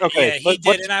spoke? Okay. Yeah, he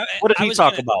did. What did he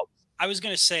talk about? I was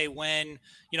going to say when,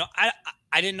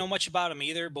 I didn't know much about him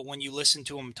either, but when you listen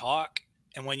to him talk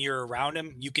and when you're around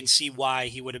him, you can see why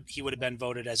he would have been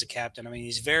voted as a captain. I mean,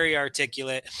 he's very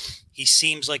articulate. He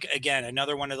seems like, again,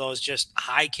 another one of those just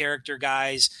high character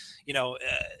guys.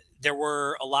 There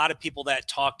were a lot of people that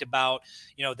talked about,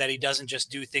 that he doesn't just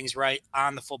do things right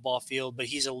on the football field, but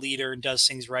he's a leader and does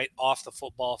things right off the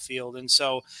football field. And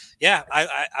so,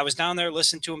 I was down there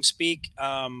listening to him speak.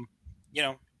 I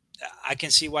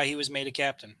can see why he was made a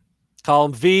captain. Call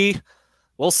him V.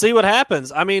 We'll see what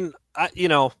happens. I mean,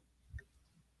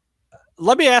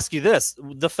 let me ask you this.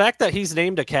 The fact that he's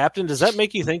named a captain, does that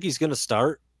make you think he's going to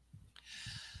start?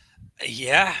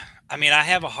 Yeah. I mean, I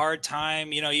have a hard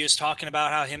time. He was talking about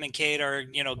how him and Kate are,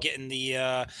 getting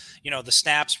the, the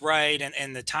snaps right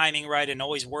and the timing right and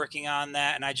always working on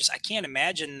that. And I can't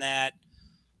imagine that.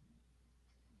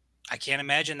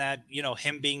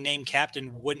 Him being named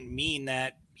captain wouldn't mean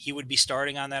that he would be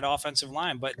starting on that offensive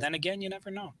line. But then again, you never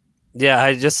know.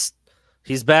 Yeah,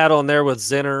 he's battling there with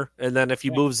Zinner, and then if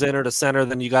you move Zinner to center,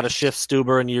 then you got to shift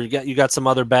Stuber, and you got some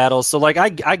other battles. So I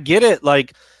get it,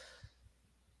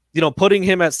 putting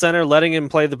him at center, letting him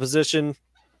play the position,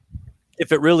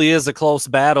 if it really is a close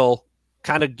battle,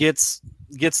 kind of gets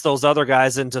those other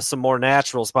guys into some more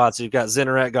natural spots. You've got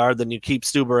Zinner at guard, then you keep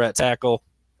Stuber at tackle.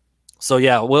 So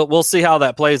yeah, we'll see how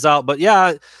that plays out. But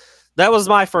yeah, That was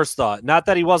my first thought. Not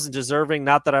that he wasn't deserving.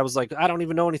 Not that I was like, I don't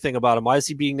even know anything about him. Why is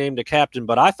he being named a captain?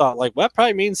 But I thought, like, well, that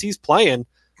probably means he's playing.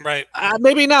 Right.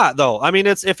 Maybe not, though. I mean,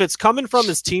 if it's coming from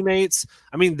his teammates,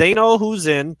 I mean, they know who's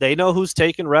in. They know who's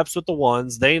taking reps with the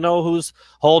ones. They know who's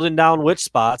holding down which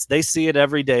spots. They see it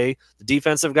every day. The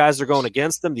defensive guys are going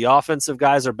against them. The offensive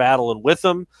guys are battling with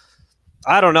them.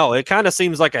 I don't know. It kind of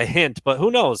seems like a hint, but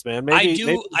who knows, man? Maybe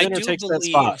Zinner takes that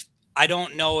spot. I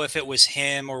don't know if it was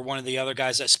him or one of the other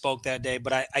guys that spoke that day,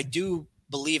 but I do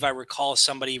believe I recall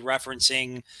somebody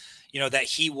referencing, that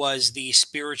he was the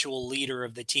spiritual leader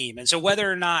of the team. And so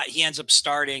whether or not he ends up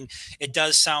starting, it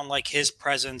does sound like his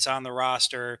presence on the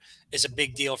roster is a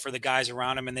big deal for the guys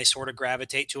around him, and they sort of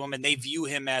gravitate to him and they view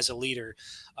him as a leader.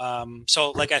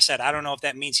 So like I said, I don't know if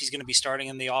that means he's going to be starting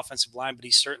in the offensive line, but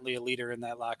he's certainly a leader in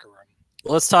that locker room.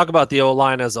 Let's talk about the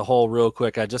O-line as a whole real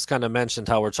quick. I just kind of mentioned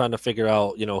how we're trying to figure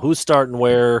out, who's starting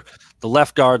where, the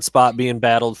left guard spot being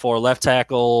battled for, left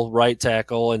tackle, right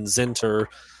tackle, and Zinter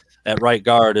at right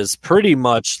guard is pretty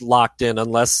much locked in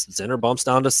unless Zinter bumps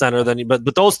down to center.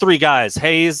 But those three guys,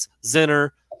 Hayes,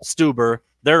 Zinter, Stuber,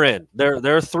 they're in.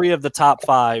 They're three of the top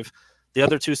five. The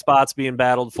other two spots being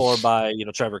battled for by,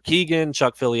 Trevor Keegan,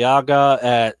 Chuck Filiaga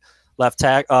at left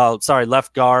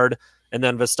guard. And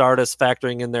then Vastardis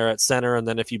factoring in there at center. And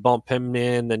then if you bump him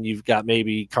in, then you've got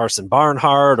maybe Carson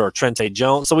Barnhart or Trente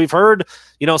Jones. So we've heard,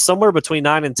 somewhere between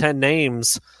 9 and 10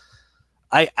 names.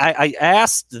 I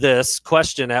asked this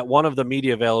question at one of the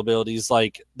media availabilities.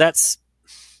 Like, that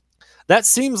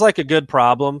seems like a good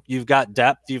problem. You've got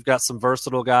depth. You've got some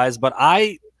versatile guys. But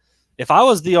if I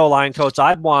was the O-line coach,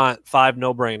 I'd want 5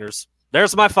 no-brainers.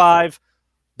 There's my 5.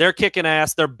 They're kicking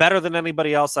ass. They're better than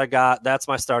anybody else I got. That's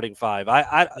my starting 5.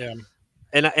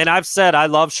 And I've said I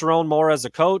love Sharon Moore as a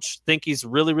coach, think he's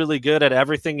really, really good at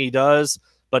everything he does,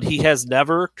 but he has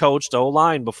never coached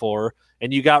O-line before,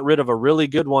 and you got rid of a really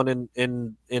good one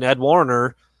in Ed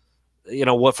Warner,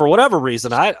 for whatever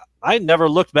reason. I never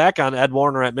looked back on Ed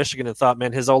Warner at Michigan and thought,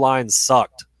 man, his O-line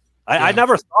sucked. I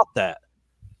never thought that.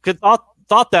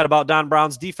 Thought that about Don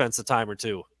Brown's defense a time or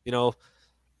two,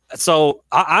 So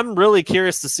I'm really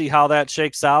curious to see how that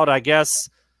shakes out. I guess,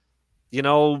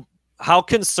 how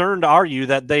concerned are you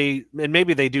that and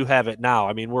maybe they do have it now.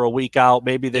 I mean, we're a week out.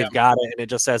 Maybe they've got it and it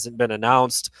just hasn't been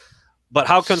announced. But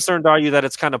how concerned are you that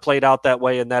it's kind of played out that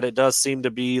way and that it does seem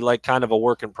to be like kind of a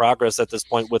work in progress at this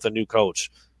point with a new coach?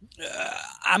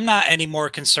 I'm not any more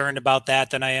concerned about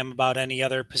that than I am about any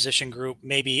other position group,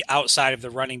 maybe outside of the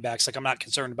running backs. Like, I'm not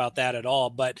concerned about that at all.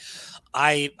 But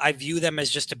I view them as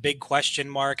just a big question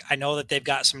mark. I know that they've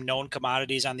got some known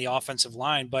commodities on the offensive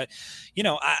line, but,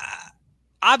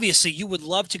 obviously, you would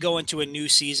love to go into a new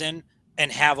season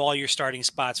and have all your starting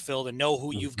spots filled and know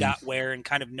who you've got where and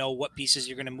kind of know what pieces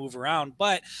you're going to move around.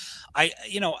 But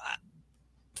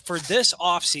for this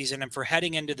offseason and for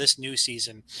heading into this new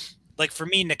season, like for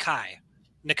me,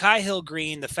 Nakai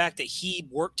Hill-Green, the fact that he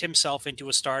worked himself into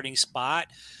a starting spot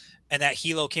and that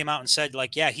Hilo came out and said,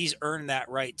 like, yeah, he's earned that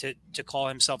right to call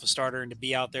himself a starter and to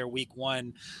be out there week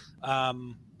 1.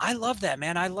 I love that,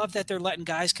 man. I love that they're letting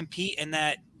guys compete and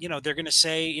that, they're going to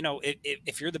say,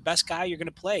 if you're the best guy, you're going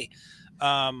to play.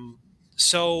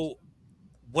 So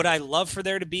would I love for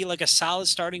there to be like a solid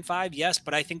starting 5? Yes,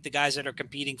 but I think the guys that are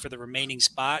competing for the remaining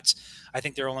spots, I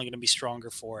think they're only going to be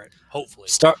stronger for it, hopefully.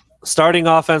 Starting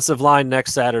offensive line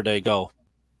next Saturday, go.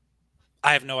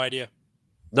 I have no idea.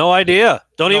 No idea.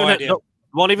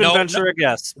 Won't even venture a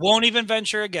guess. Won't even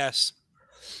venture a guess.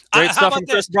 Great stuff from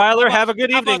Chris Breiler. Have a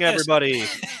good evening, everybody.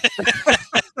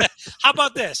 How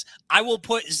about this? I will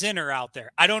put Zinner out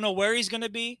there. I don't know where he's going to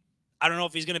be. I don't know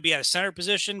if he's going to be at a center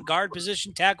position, guard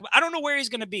position, tackle. I don't know where he's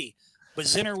going to be, but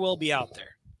Zinner will be out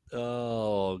there.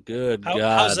 Oh, good God.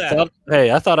 How's that?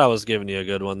 I thought I was giving you a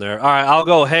good one there. All right, I'll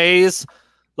go Hayes,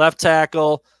 left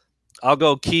tackle. I'll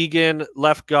go Keegan,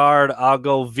 left guard. I'll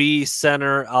go V,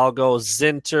 center. I'll go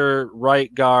Zinter,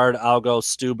 right guard. I'll go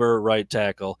Stuber, right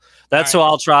tackle. That's who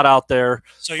I'll trot out there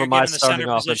for my starting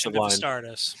offensive line.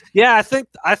 Yeah, I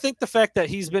think the fact that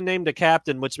he's been named a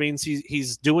captain, which means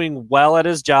he's doing well at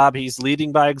his job. He's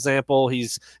leading by example.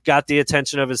 He's got the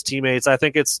attention of his teammates. I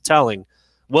think it's telling.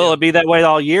 Will it be that way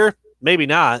all year? Maybe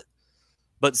not.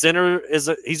 But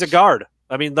Zinter he's a guard.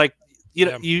 I mean, like,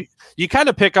 you kind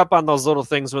of pick up on those little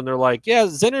things when they're like, yeah,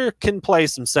 Zinter can play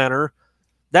some center.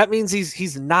 That means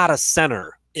he's not a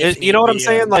center. You know what I'm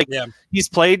saying? Like, he's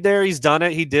played there. He's done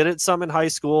it. He did it some in high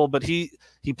school, but he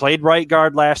played right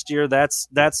guard last year. That's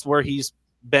where he's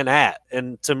been at.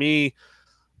 And to me,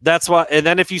 that's why. And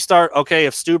then if you start, okay,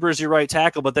 if Stuber's your right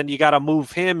tackle, but then you got to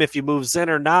move him. If you move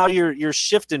Zinter, now you're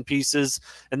shifting pieces,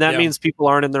 and that means people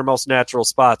aren't in their most natural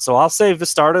spot. So I'll say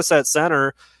Vastardis at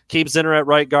center, keep Zinner at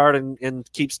right guard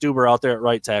and keep Stuber out there at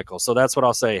right tackle. So that's what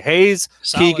I'll say. Hayes,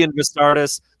 Solid. Keegan,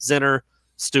 Vastardis, Zinner,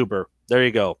 Stuber. There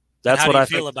you go. That's what I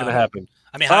think is going to happen.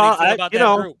 I mean, how do you feel about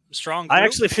that group? Strong group? I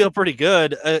actually feel pretty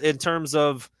good in terms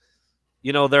of,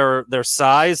 their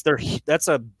size. That's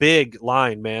a big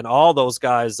line, man. All those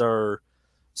guys are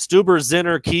Stuber,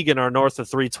 Zinner, Keegan are north of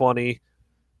 320.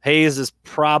 Hayes is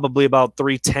probably about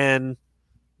 310.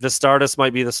 Vastardis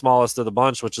might be the smallest of the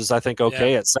bunch, which is, I think,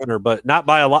 okay at center, but not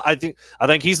by a lot. I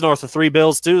think he's north of 3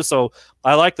 bills too. So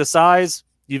I like the size.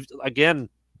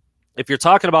 If you're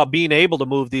talking about being able to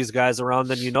move these guys around,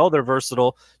 then they're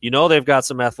versatile. They've got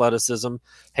some athleticism.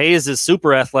 Hayes is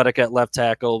super athletic at left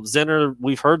tackle. Zinner,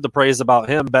 we've heard the praise about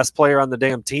him. Best player on the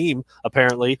damn team,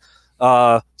 apparently.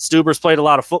 Stuber's played a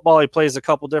lot of football. He plays a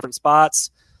couple different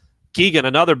spots. Keegan,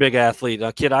 another big athlete,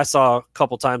 a kid I saw a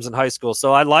couple times in high school.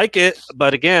 So I like it.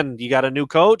 But again, you got a new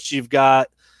coach. You've got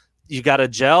a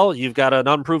gel. You've got an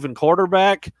unproven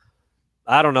quarterback.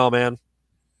 I don't know, man.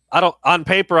 On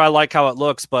paper, I like how it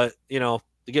looks, but to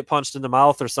get punched in the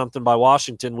mouth or something by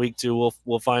Washington week 2,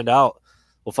 we'll find out.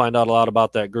 We'll find out a lot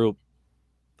about that group.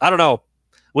 I don't know.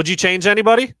 Would you change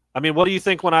anybody? I mean, what do you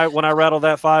think when I rattle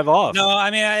that 5 off? No,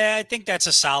 I mean, I think that's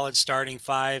a solid starting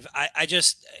 5. I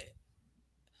just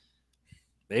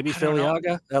maybe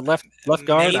Filiaga at left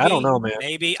guard. I don't know, man.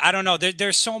 Maybe I don't know.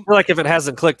 There's so. I feel like if it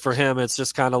hasn't clicked for him, it's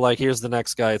just kind of like here's the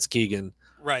next guy. It's Keegan.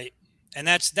 Right. And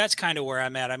that's kind of where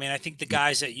I'm at. I mean, I think the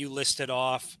guys that you listed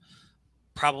off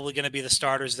probably going to be the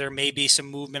starters. There may be some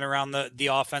movement around the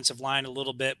offensive line a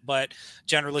little bit, but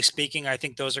generally speaking, I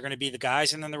think those are going to be the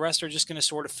guys, and then the rest are just going to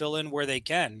sort of fill in where they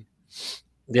can.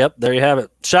 Yep, there you have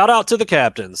it. Shout out to the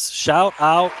captains. Shout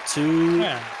out to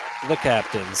the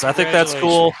captains. I think that's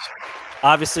cool.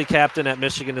 Obviously, captain at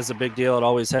Michigan is a big deal. It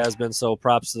always has been. So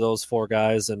props to those 4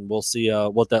 guys, and we'll see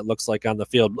what that looks like on the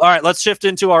field. All right, let's shift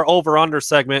into our over-under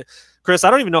segment. Chris,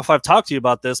 I don't even know if I've talked to you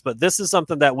about this, but this is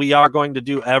something that we are going to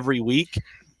do every week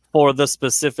for the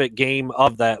specific game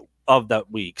of that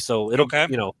week. So it'll,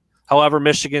 however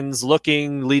Michigan's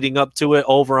looking leading up to it,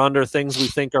 over under things we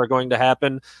think are going to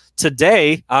happen.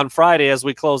 Today, on Friday, as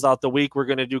we close out the week, we're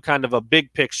going to do kind of a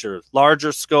big picture,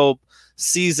 larger scope,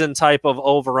 season type of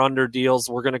over-under deals.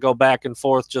 We're going to go back and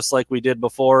forth just like we did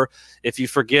before. If you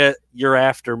forget you're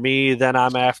after me, then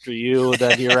I'm after you,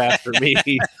 then you're after me.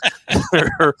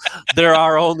 There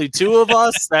are only 2 of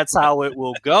us. That's how it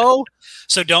will go.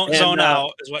 So don't zone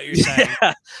out is what you're saying.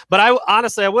 Yeah. But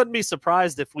I wouldn't be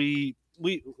surprised if we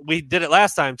did it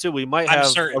last time too. We might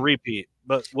have a repeat.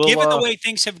 But given the way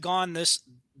things have gone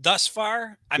thus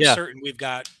far, I'm certain we've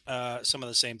got some of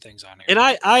the same things on here. And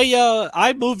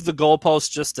I moved the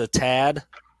goalpost just a tad.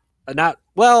 I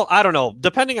don't know.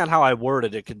 Depending on how I word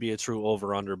it, it could be a true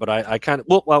over-under. But I kind of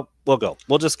we'll go.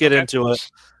 We'll just get into it.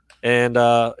 And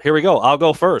here we go. I'll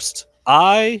go first.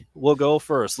 I will go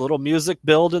first. Little music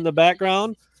build in the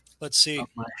background. Let's see. Put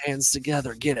my hands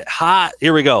together. Get it hot.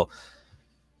 Here we go.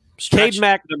 Cade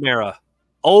McNamara.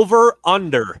 Over,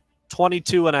 under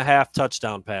 22.5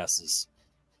 touchdown passes.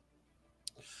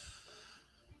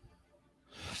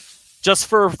 Just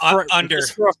for a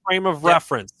frame of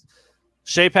reference,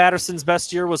 Shea Patterson's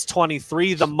best year was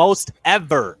 23. The most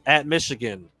ever at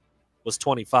Michigan was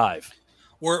 25.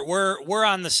 We're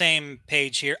on the same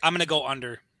page here. I'm going to go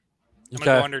under. I'm going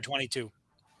to go under 22.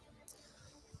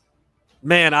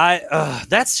 Man,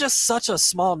 that's just such a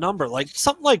small number. Like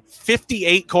something like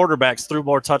 58 quarterbacks threw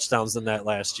more touchdowns than that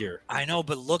last year. I know,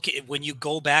 but look at when you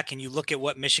go back and you look at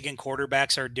what Michigan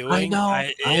quarterbacks are doing.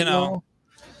 I know.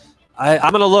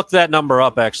 I'm going to look that number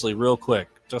up actually real quick.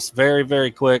 Just very, very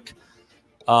quick.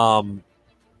 Passing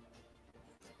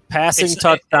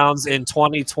touchdowns in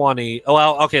 2020. Oh,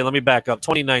 well, okay, let me back up.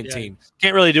 2019. Yeah.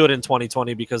 Can't really do it in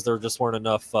 2020 because there just weren't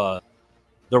enough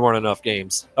there weren't enough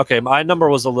games. Okay, my number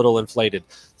was a little inflated.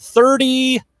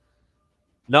 30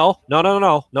 No,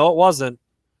 it wasn't.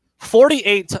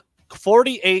 48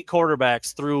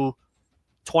 quarterbacks threw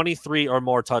 23 or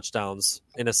more touchdowns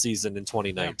in a season in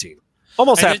 2019.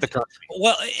 Almost half the country.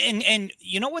 Well, and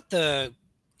you know what the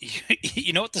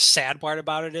sad part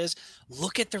about it is?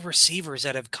 Look at the receivers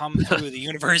that have come through the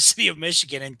University of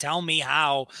Michigan and tell me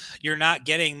how you're not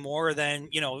getting more than,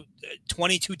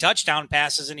 22 touchdown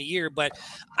passes in a year. But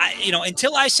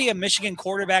until I see a Michigan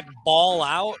quarterback ball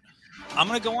out, I'm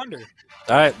going to go under.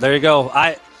 All right, there you go.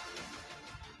 I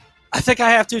think I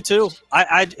have to too.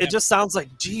 It just sounds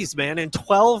like, geez, man, in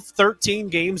 12, 13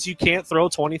 games, you can't throw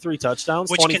 23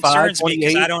 touchdowns, which 25, concerns 28. me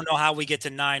because I don't know how we get to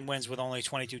 9 wins with only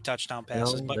 22 touchdown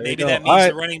passes, but maybe that means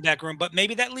the running back room, but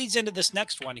maybe that leads into this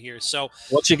next one here. So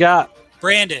what you got?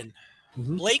 Brandon,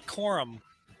 Blake Corum,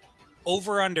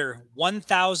 Over under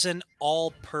 1,000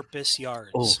 all-purpose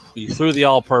yards. Oh, you threw the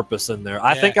all-purpose in there.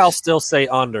 I think I'll still say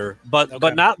under,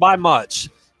 but not by much,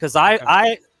 because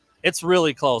it's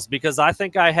really close, because I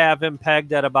think I have him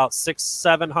pegged at about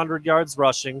 600-700 yards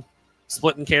rushing,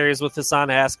 splitting carries with Hassan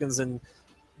Haskins and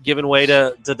giving way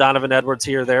to Donovan Edwards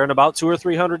here or there, and about 200 or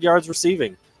 300 yards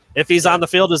receiving. If he's on the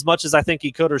field as much as I think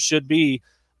he could or should be,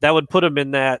 that would put him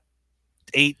in that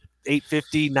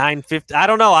 850, 950. I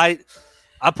don't know. I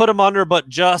put him under, but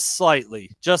just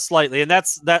slightly. And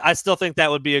that's that. I still think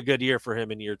that would be a good year for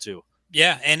him in year 2.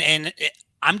 Yeah. And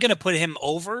I'm going to put him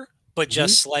over, but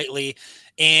just slightly.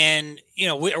 And,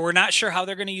 we're not sure how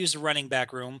they're going to use the running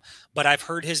back room, but I've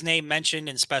heard his name mentioned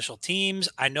in special teams.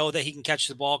 I know that he can catch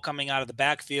the ball coming out of the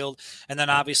backfield. And then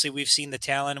obviously we've seen the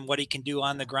talent and what he can do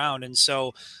on the ground. And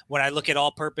so when I look at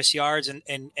all-purpose yards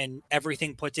and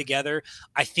everything put together,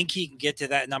 I think he can get to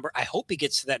that number. I hope he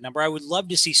gets to that number. I would love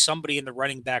to see somebody in the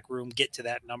running back room get to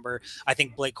that number. I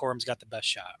think Blake Corum's got the best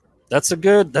shot. That's a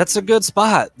good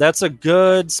spot. That's a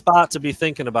good spot to be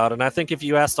thinking about. And I think if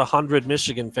you asked 100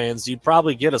 Michigan fans, you'd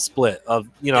probably get a split of,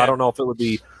 I don't know if it would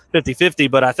be 50-50,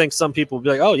 but I think some people would be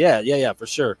like, oh, yeah, for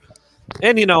sure.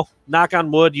 And, knock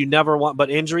on wood, you never want, but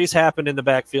injuries happen in the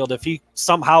backfield. If he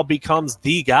somehow becomes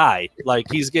the guy, like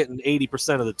he's getting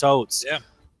 80% of the totes,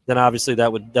 then obviously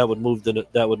that would move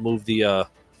the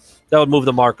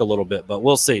mark a little bit, but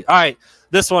we'll see. All right.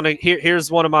 This one here's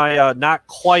one of my not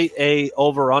quite a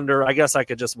over under. I guess I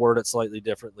could just word it slightly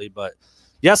differently, but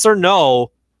yes or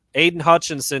no, Aidan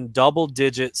Hutchinson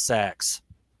double-digit sacks.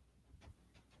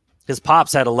 His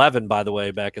pops had 11, by the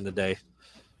way, back in the day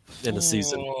in the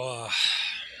season.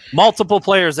 Multiple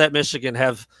players at Michigan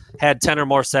have had 10 or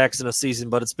more sacks in a season,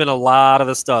 but it's been a lot of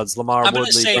the studs. Lamar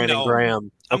Woodley, Brandon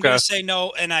Graham. I'm going to say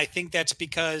no, and I think that's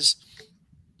because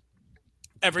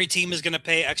every team is going to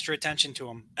pay extra attention to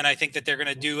him. And I think that they're going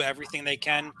to do everything they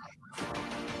can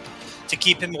to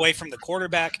keep him away from the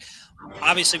quarterback.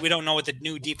 Obviously, we don't know what the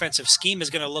new defensive scheme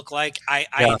is going to look like. I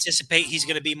anticipate he's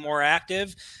going to be more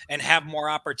active and have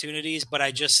more opportunities. But I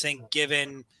just think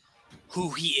given who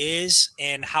he is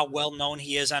and how well known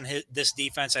he is on this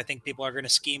defense, I think people are going to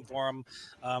scheme for him.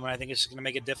 And I think it's going to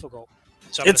make it difficult.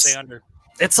 So I'm going to say under.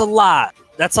 It's a lot.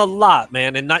 That's a lot,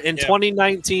 man. In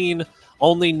 2019 –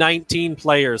 only 19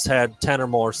 players had 10 or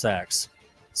more sacks.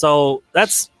 So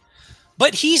that's.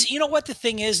 But he's, what the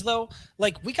thing is, though?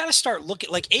 Like, we got to start looking.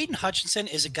 Like, Aidan Hutchinson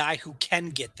is a guy who can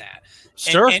get that.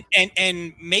 Sure.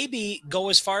 And maybe go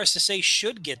as far as to say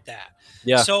should get that.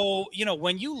 Yeah. So,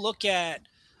 when you look at.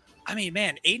 I mean,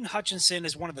 man, Aidan Hutchinson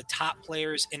is one of the top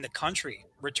players in the country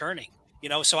returning.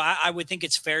 So I would think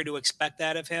it's fair to expect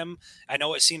that of him. I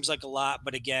know it seems like a lot,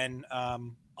 but again,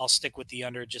 I'll stick with the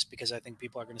under just because I think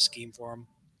people are going to scheme for him.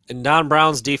 In Don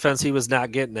Brown's defense, he was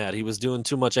not getting that. He was doing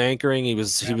too much anchoring. He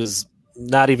was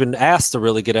not even asked to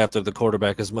really get after the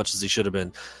quarterback as much as he should have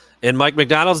been. In Mike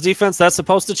McDonald's defense, that's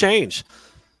supposed to change.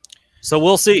 So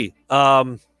we'll see.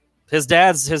 His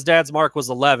dad's mark was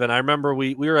 11. I remember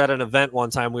we were at an event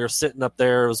one time. We were sitting up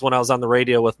there. It was when I was on the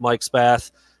radio with Mike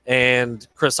Spath, and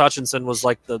Chris Hutchinson was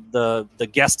like the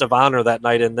guest of honor that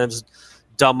night, and then just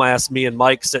dumbass me and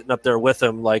Mike sitting up there with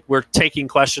him, like we're taking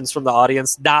questions from the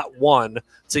audience, not one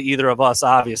to either of us,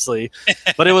 obviously.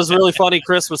 But it was really funny.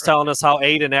 Chris was telling us how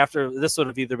Aidan, after this would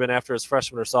have either been after his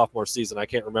freshman or sophomore season, I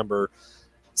can't remember,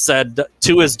 said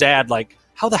to his dad, like,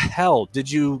 how the hell did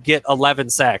you get 11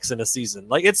 sacks in a season?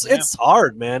 Like it's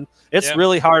hard, man. It's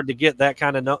really hard to get that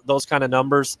kind of those kind of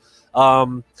numbers.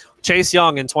 Chase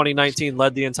Young in 2019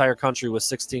 led the entire country with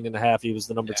 16.5. He was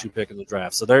the number 2 pick in the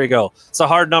draft. So there you go. It's a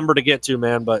hard number to get to,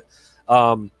 man, but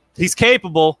he's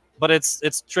capable, but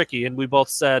it's tricky. And we both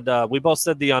said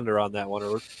the under on that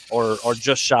one, or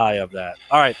just shy of that.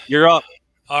 All right, you're up.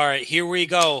 All right, here we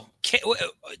go.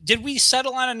 Did we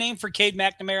settle on a name for Cade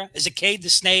McNamara? Is it Cade the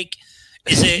Snake?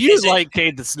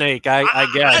 Cade the Snake,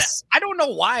 I guess. I don't know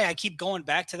why I keep going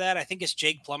back to that. I think it's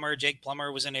Jake Plummer. Jake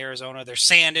Plummer was in Arizona. There's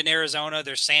sand in Arizona.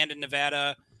 There's sand in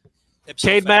Nevada.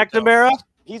 Cade McNamara?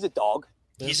 He's a dog.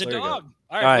 He's a dog.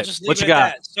 All right, we'll just leave what it you at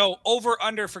got? that. So over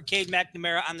under for Cade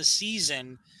McNamara on the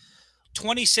season,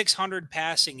 2,600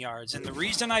 passing yards. And the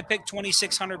reason I picked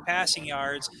 2,600 passing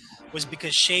yards was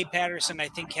because Shea Patterson, I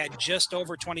think, had just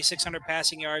over 2,600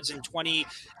 passing yards in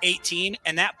 2018,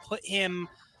 and that put him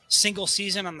single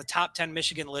season on the top 10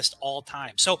 Michigan list all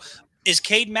time. So is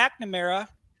Cade McNamara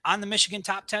on the Michigan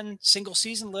top 10 single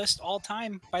season list all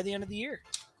time by the end of the year?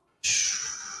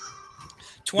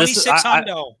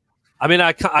 2,600. I mean,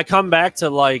 I come back to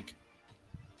like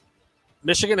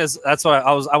Michigan is. That's why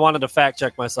I wanted to fact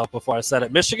check myself before I said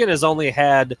it. Michigan has only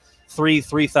had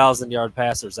 3,000 yard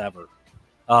passers ever.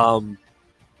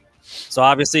 So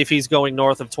obviously, if he's going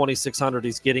north of 2,600,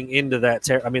 he's getting into that.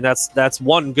 I mean, that's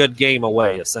one good game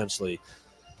away, essentially.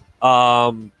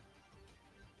 I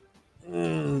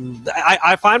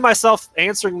find myself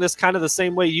answering this kind of the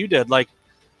same way you did. Like,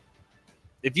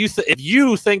 if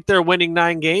you think they're winning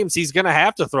 9 games, he's going to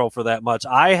have to throw for that much.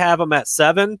 I have him at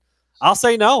 7. I'll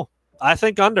say no. I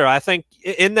think under. I think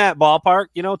in that ballpark,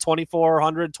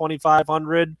 2,400,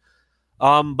 2,500.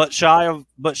 But shy of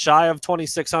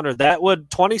 2,600.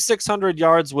 2,600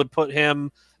 yards would put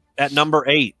him at number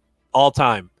 8 all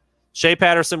time. Shea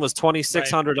Patterson was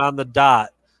 2,600 on the dot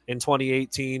in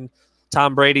 2018.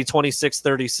 Tom Brady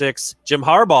 2,636. Jim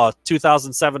Harbaugh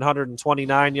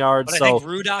 2,729 yards. But I think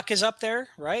Rudock is up there,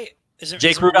 right?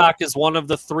 Jake Rudock is one of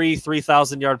the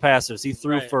 3,000-yard passers. He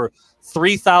threw for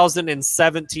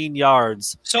 3,017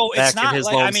 yards. So back it's not in his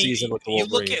lone season with the you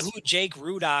Wolverines. look at who Jake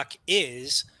Rudock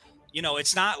is.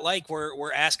 It's not like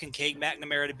we're asking Cade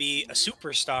McNamara to be a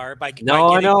superstar by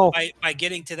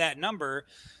getting to that number.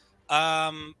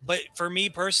 But for me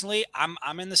personally,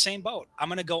 I'm in the same boat. I'm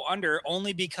going to go under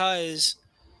only because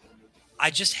I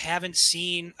just haven't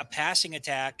seen a passing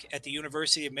attack at the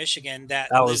University of Michigan that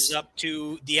lives up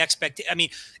to the expectation. I mean,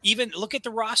 even look at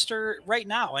the roster right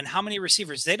now and how many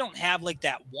receivers. They don't have like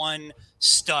that one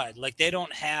stud. Like they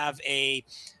don't have a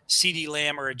CeeDee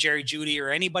Lamb or a Jerry Jeudy or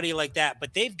anybody like that,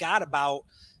 but they've got about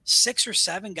 6 or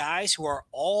 7 guys who are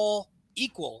all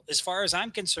equal as far as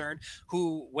I'm concerned,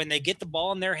 who when they get the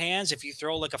ball in their hands, if you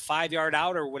throw like a 5-yard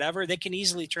out or whatever, they can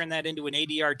easily turn that into an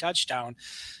 80-yard touchdown.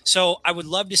 So I would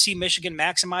love to see Michigan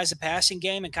maximize the passing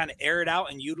game and kind of air it out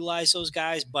and utilize those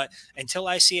guys. But until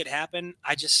I see it happen,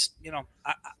 I just,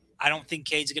 I don't think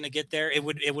Cade's going to get there. It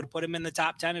would put him in the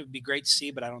top 10. It would be great to see,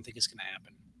 but I don't think it's going to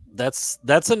happen.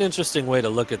 That's an interesting way to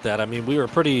look at that. I mean, we were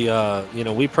pretty,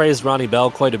 we praised Ronnie Bell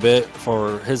quite a bit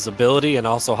for his ability and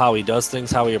also how he does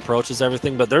things, how he approaches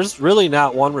everything. But there's really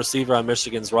not one receiver on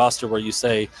Michigan's roster where you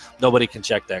say nobody can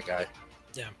check that guy.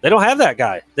 Yeah, they don't have that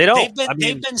guy. They don't.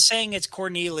 They've been saying it's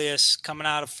Cornelius coming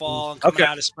out of fall and coming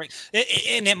out of spring,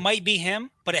 and it might be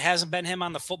him, but it hasn't been him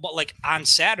on the football. Like on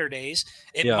Saturdays,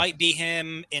 it might be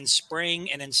him in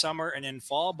spring and in summer and in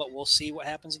fall. But we'll see what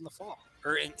happens in the fall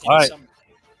or in the summer.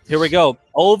 Here we go.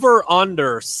 Over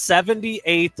under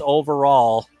 78th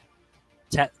overall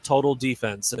total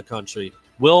defense in the country.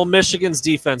 Will Michigan's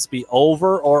defense be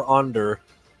over or under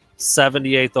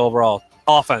 78th overall?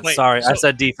 Offense, I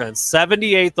said defense.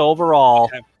 78th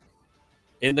overall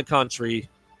in the country.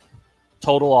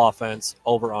 Total offense,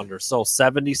 over under. So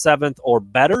 77th or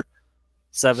better,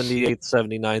 78th,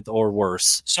 79th or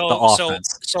worse. So the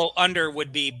offense. So under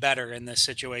would be better in this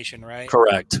situation, right?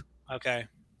 Correct. Okay.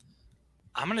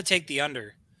 I'm going to take the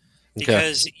under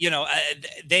because,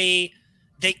 they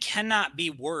cannot be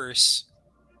worse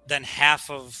than half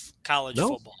of college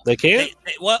football. They can't?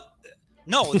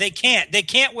 No, they can't. They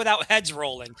can't without heads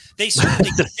rolling. They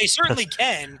certainly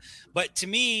can. But to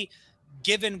me,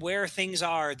 given where things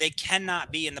are, they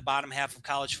cannot be in the bottom half of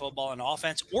college football in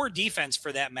offense or defense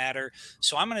for that matter.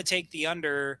 So I'm going to take the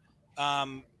under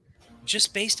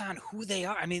just based on who they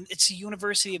are. I mean, it's the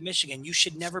University of Michigan. You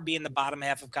should never be in the bottom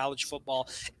half of college football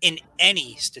in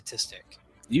any statistic.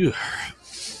 You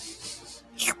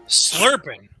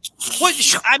slurping. What?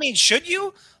 Should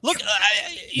you? Look,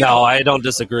 I don't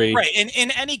disagree. Right. In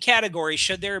any category,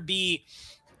 should there be,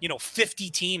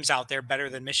 50 teams out there better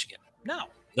than Michigan? No.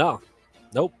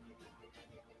 Nope.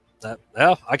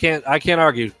 I can't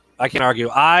argue.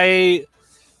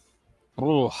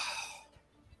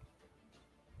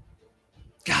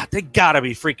 God, they gotta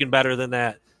be freaking better than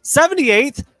that.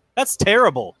 78th? That's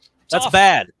terrible. That's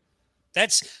bad.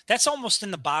 That's almost in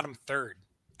the bottom third.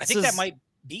 I think that might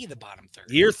be the bottom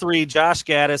third. Year 3, Josh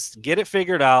Gaddis, get it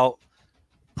figured out.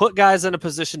 Put guys in a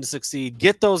position to succeed.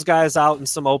 Get those guys out in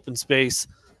some open space.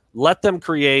 Let them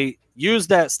create. Use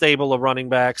that stable of running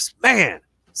backs. Man,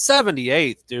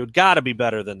 78th, dude. Gotta be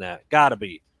better than that. Gotta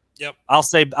be. Yep. I'll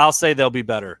say they'll be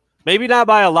better. Maybe not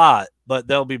by a lot, but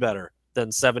they'll be better than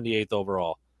 78th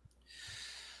overall.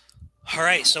 All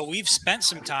right, so we've spent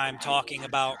some time talking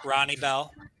about Ronnie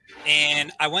Bell,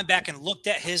 and I went back and looked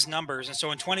at his numbers. And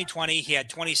so in 2020, he had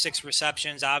 26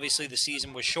 receptions. Obviously, the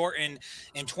season was shortened.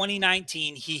 In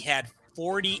 2019, he had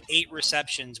 48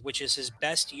 receptions, which is his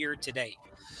best year to date.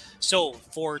 So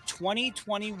for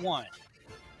 2021,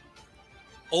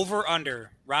 over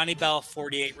under Ronnie Bell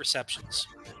 48 receptions.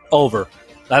 Over.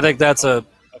 I think that's a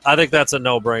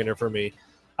no-brainer for me.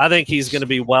 I think he's going to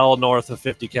be well north of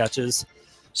 50 catches.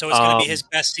 So it's going to be his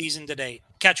best season to date,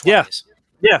 catch-wise.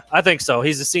 Yeah, I think so.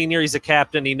 He's a senior. He's a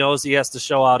captain. He knows he has to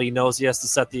show out. He knows he has to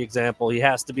set the example. He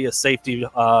has to be a safety,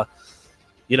 a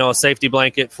safety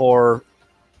blanket for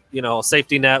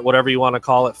safety net, whatever you want to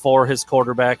call it, for his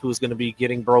quarterback who's going to be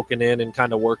getting broken in and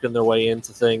kind of working their way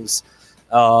into things.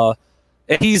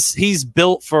 He's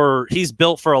built for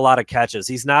a lot of catches.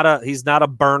 He's not a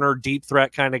burner deep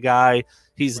threat kind of guy.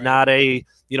 He's not a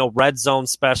red zone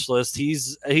specialist.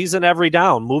 He's an every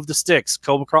down, move the sticks,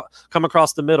 come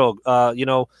across the middle,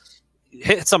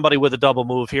 hit somebody with a double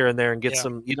move here and there and get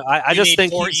some. I just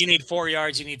think you need 4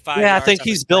 yards, you need 5 yards. Yeah, I think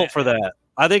he's built for that.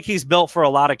 I think he's built for a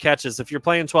lot of catches. If you're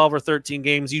playing 12 or 13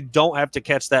 games, you don't have to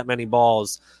catch that many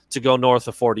balls to go north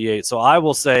of 48. So I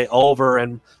will say over,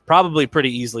 and probably pretty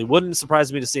easily. Wouldn't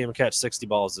surprise me to see him catch 60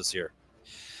 balls this year.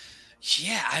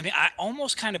 Yeah, I mean, I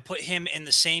almost kind of put him in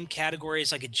the same category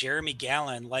as like a Jeremy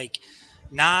Gallen, like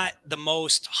not the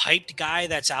most hyped guy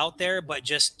that's out there, but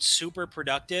just super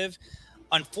productive.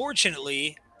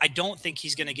 Unfortunately, I don't think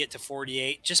he's going to get to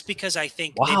 48 just because I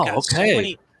think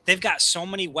they've got so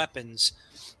many weapons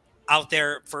out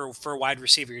there for wide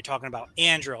receiver. You're talking about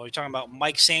Andrew, you're talking about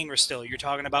Mike Sanger still, you're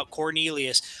talking about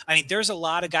Cornelius. I mean, there's a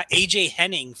lot of guys. AJ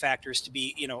Henning factors to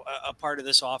be, a part of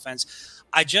this offense.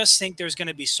 I just think there's going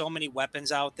to be so many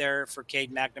weapons out there for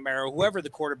Cade McNamara, whoever the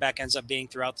quarterback ends up being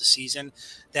throughout the season,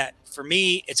 that for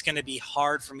me, it's going to be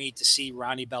hard for me to see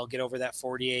Ronnie Bell get over that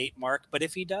 48 mark. But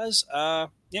if he does,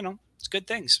 it's good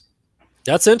things.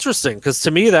 That's interesting because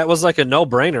to me that was like a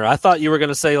no-brainer. I thought you were going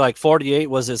to say like 48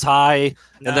 was his high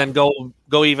and then go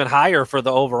even higher for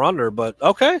the over-under. But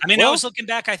okay. I mean, I was looking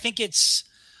back. I think it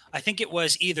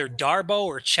was either Darboh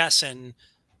or Chesson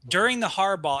during the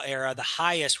Harbaugh era. The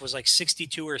highest was like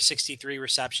 62 or 63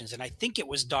 receptions, and I think it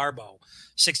was Darboh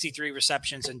 63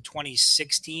 receptions in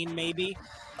 2016, maybe.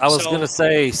 I was going to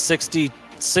say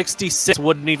 66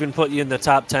 wouldn't even put you in the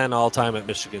top 10 all time at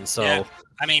Michigan. So. Yeah.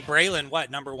 I mean, Braylon,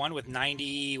 number one with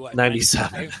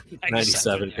 97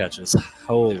 catches.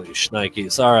 Holy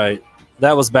shnikes. All right.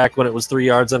 That was back when it was 3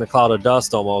 yards in a cloud of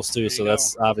dust almost, too. So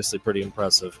that's obviously pretty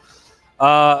impressive.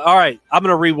 All right. I'm going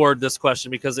to reword this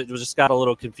question because it just got a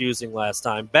little confusing last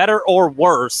time. Better or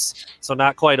worse? So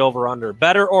not quite over under.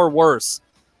 Better or worse?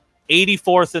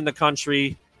 84th in the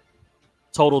country,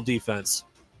 total defense.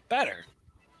 Better.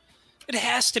 It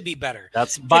has to be better.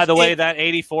 That's by the way, that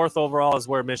 84th overall is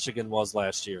where Michigan was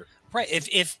last year. Right.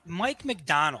 If Mike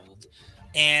McDonald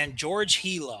and George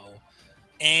Hilo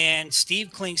and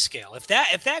Steve Klinkscale, if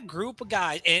that group of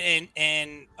guys and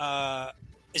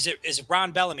is it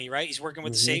Ron Bellamy, right? He's working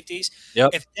with the safeties. Yep.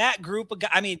 If that group of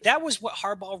guys, I mean, that was what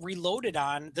Harbaugh reloaded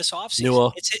on this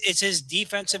offseason. It's his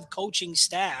defensive coaching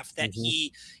staff that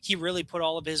he really put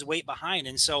all of his weight behind.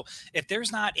 And so if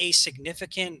there's not a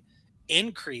significant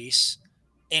increase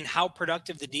in how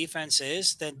productive the defense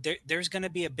is, then there's going to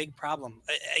be a big problem.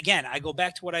 Again, I go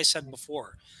back to what I said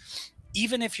before.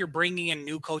 Even if you're bringing in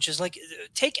new coaches, like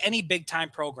take any big time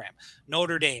program,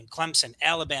 Notre Dame, Clemson,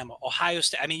 Alabama, Ohio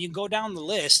State. I mean, you can go down the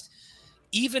list.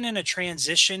 Even in a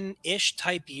transition-ish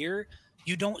type year,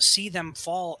 you don't see them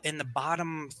fall in the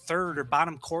bottom third or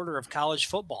bottom quarter of college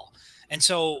football. And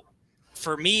so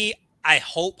for me, I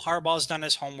hope Harbaugh's done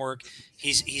his homework.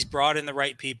 He's brought in the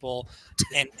right people,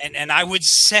 and I would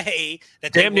say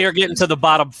that damn near getting to the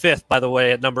bottom fifth, by the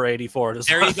way, at number 84.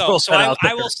 There you go. So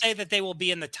I will say that they will be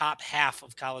in the top half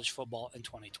of college football in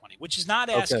 2020, which is not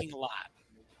asking a lot.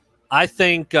 I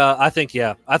think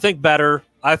yeah. I think better.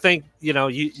 I think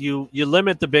you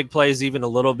limit the big plays even a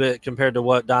little bit compared to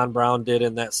what Don Brown did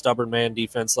in that stubborn man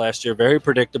defense last year. Very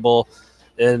predictable,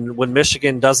 and when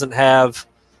Michigan doesn't have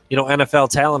NFL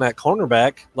talent at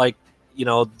cornerback, like,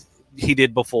 he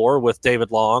did before with David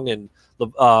Long and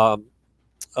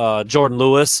Jordan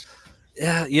Lewis.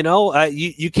 Yeah,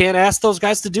 you can't ask those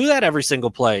guys to do that every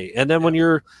single play. And then when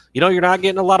you're not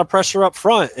getting a lot of pressure up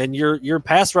front and your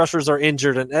pass rushers are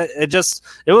injured, and it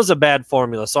was a bad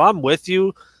formula. So I'm with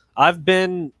you. I've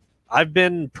been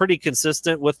pretty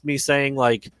consistent with me saying,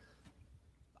 like,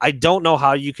 I don't know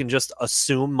how you can just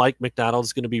assume Mike McDonald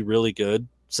is going to be really good,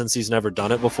 since he's never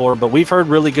done it before, but we've heard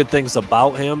really good things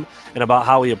about him and about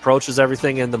how he approaches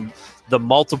everything and the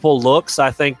multiple looks.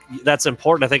 I think that's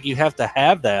important. I think you have to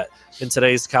have that in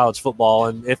today's college football.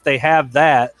 And if they have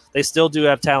that, they still do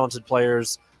have talented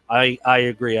players. I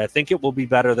agree. I think it will be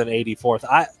better than 84th.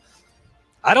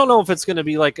 I don't know if it's going to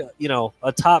be like,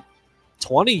 a top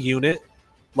 20 unit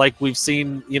like we've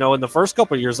seen, in the first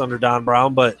couple of years under Don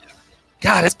Brown, but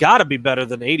God, it's got to be better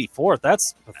than 84th.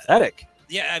 That's pathetic.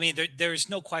 Yeah, I mean, there's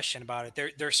no question about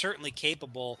it. They're certainly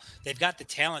capable. They've got the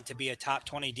talent to be a top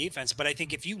 20 defense. But I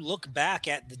think if you look back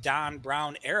at the Don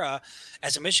Brown era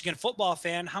as a Michigan football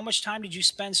fan, how much time did you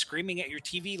spend screaming at your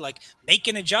TV, like, make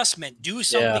an adjustment, do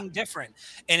something different?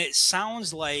 And it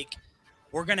sounds like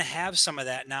we're going to have some of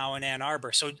that now in Ann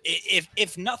Arbor. So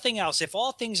if nothing else, if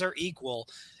all things are equal,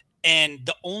 And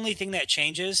the only thing that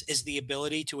changes is the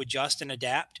ability to adjust and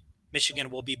adapt. Michigan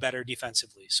will be better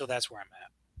defensively. So that's where I'm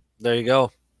at. There you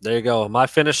go. There you go. Am I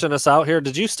finishing us out here?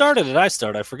 Did you start or did I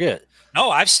start? I forget. No,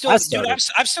 I've still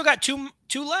got two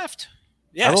left.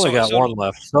 Yeah, I've only got one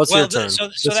left. So it's your turn. So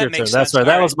it's that your makes turn. sense. That's right. All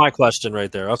That right. was my question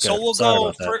right there. Okay. So we'll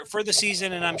Sorry go for the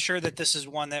season, and I'm sure that this is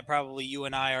one that probably you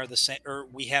and I are the same, or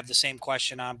we have the same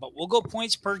question on. But we'll go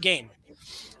points per game.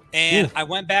 And I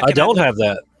went back. I don't have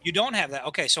that. You don't have that.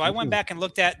 Okay, so I went back and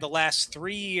looked at the last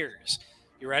 3 years.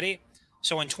 You ready?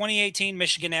 So in 2018,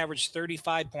 Michigan averaged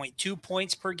 35.2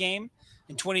 points per game.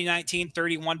 In 2019,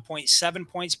 31.7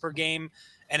 points per game.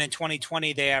 And in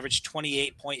 2020, they averaged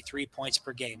 28.3 points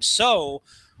per game. So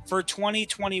for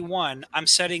 2021, I'm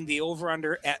setting the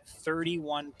over-under at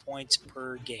 31 points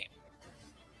per game.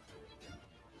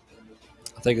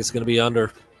 I think it's going to be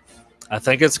under. I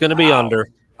think it's going to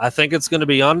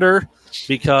be under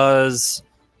because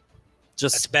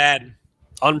that's bad.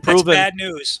 Unproven. That's bad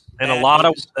news. In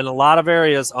a lot of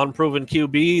areas, unproven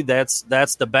QB.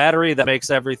 That's the battery that makes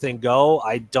everything go.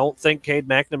 I don't think Cade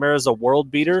McNamara is a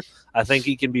world beater. I think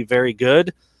he can be very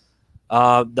good.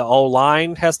 The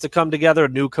O-line has to come together. A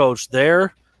new coach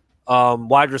there.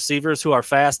 Wide receivers who are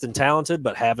fast and talented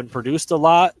but haven't produced a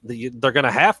lot. They're going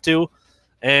to have to.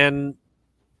 And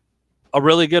a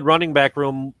really good running back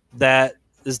room that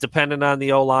is dependent on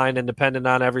the O-line and dependent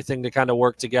on everything to kind of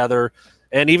work together.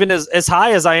 And even as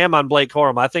high as I am on Blake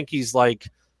Corum, I think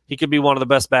he could be one of the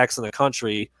best backs in the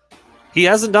country. He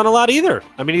hasn't done a lot either.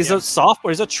 I mean, he's a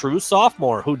sophomore. He's a true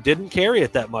sophomore who didn't carry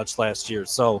it that much last year.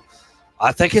 So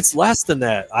I think it's less than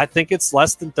that. I think it's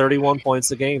less than 31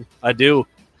 points a game. I do.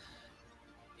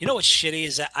 You know what's shitty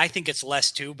is that I think it's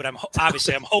less too, but I'm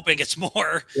hoping it's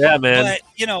more. Yeah, man. But,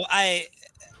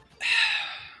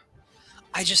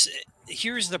 I just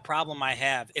here's the problem I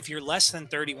have. If you're less than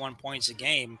 31 points a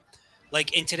game,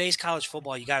 like in today's college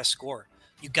football, you got to score.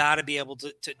 You got to be able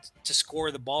to score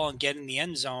the ball and get in the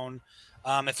end zone.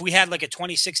 If we had like a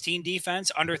 2016 defense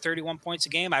under 31 points a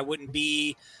game, I wouldn't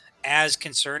be as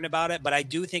concerned about it. But I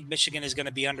do think Michigan is going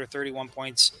to be under 31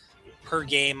 points per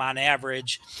game on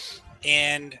average.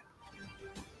 And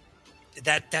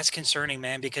that's concerning,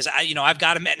 man, because I've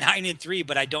got them at 9-3,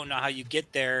 but I don't know how you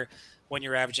get there when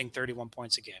you're averaging 31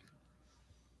 points a game.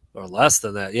 Or less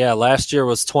than that. Yeah, last year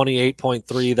was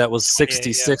 28.3. That was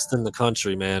 66th in the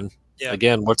country, man. Yeah.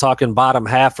 Again, we're talking bottom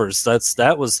halfers.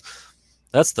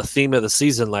 That's the theme of the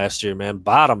season last year, man.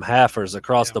 Bottom halfers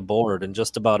across the board in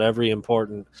just about every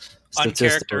important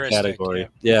statistical category.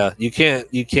 Yeah, you can't.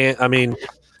 I mean,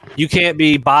 you can't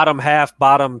be bottom half,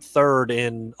 bottom third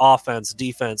in offense,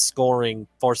 defense, scoring,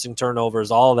 forcing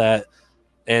turnovers, all that,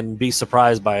 and be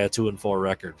surprised by a 2-4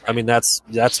 record. I mean, that's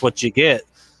what you get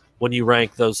when you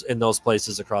rank those in those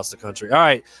places across the country. All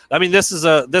right. I mean, this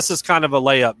is kind of a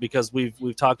layup because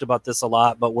we've talked about this a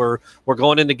lot, but we're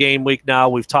going into game week now.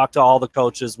 We've talked to all the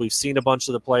coaches. We've seen a bunch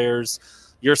of the players.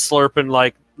 You're slurping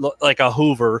like a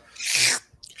Hoover.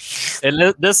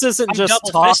 And this isn't I'm just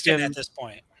double talking at this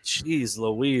point. Jeez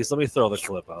Louise. Let me throw the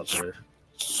clip out there.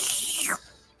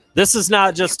 This is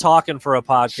not just talking for a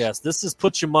podcast. This is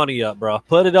put your money up, bro.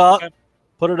 Put it up. Okay.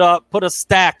 Put it up. Put a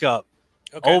stack up.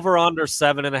 Okay. Over under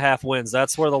 7.5 wins.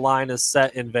 That's where the line is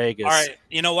set in Vegas. All right.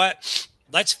 You know what?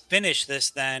 Let's finish this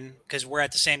then because we're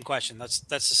at the same question. That's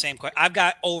the same question. I've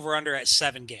got over under at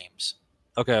 7 games.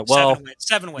 Okay. Well,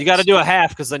 7 wins. You got to do a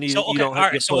half because then you don't have all right,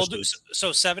 to get so we'll do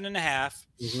 7.5.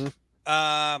 Mm-hmm.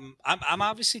 I'm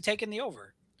obviously taking the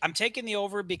over. I'm taking the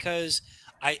over because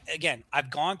I've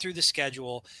gone through the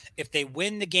schedule. If they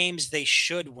win the games they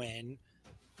should win,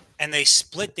 and they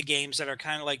split the games that are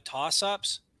kind of like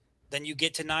toss-ups, then you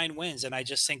get to 9 wins, and I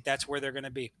just think that's where they're going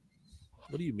to be.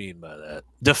 What do you mean by that?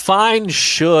 Define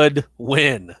should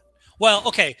win. Well,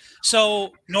 okay,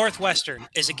 so Northwestern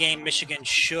is a game Michigan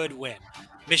should win.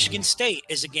 Michigan State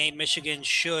is a game Michigan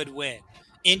should win.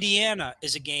 Indiana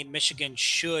is a game Michigan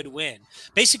should win.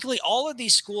 Basically, all of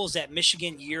these schools that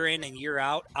Michigan year in and year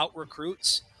out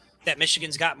recruits, that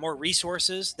Michigan's got more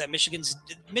resources, that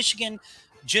Michigan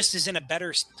just is in a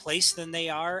better place than they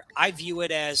are. I view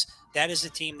it as that is a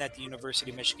team that the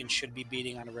University of Michigan should be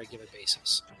beating on a regular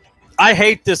basis. I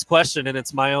hate this question, and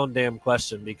it's my own damn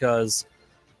question because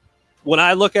when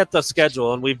I look at the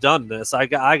schedule, and we've done this, I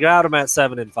got them at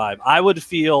 7-5.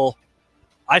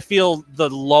 I feel the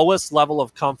lowest level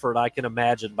of comfort I can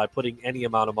imagine by putting any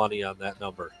amount of money on that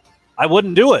number. I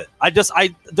wouldn't do it.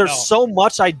 There's so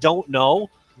much I don't know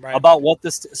about what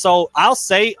this. So I'll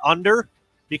say under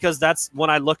because that's when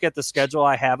I look at the schedule.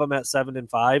 I have them at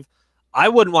 7-5. I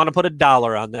wouldn't want to put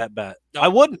 $1 on that bet. No. I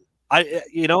wouldn't.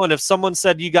 And if someone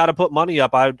said you got to put money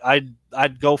up,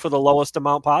 I'd go for the lowest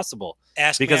amount possible.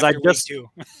 Ask because me after week 2.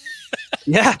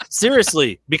 Yeah,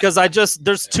 seriously, because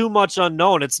there's too much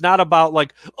unknown. It's not about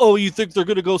like, oh, you think they're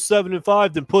going to go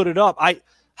 7-5, then put it up.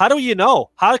 How do you know?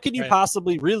 How can you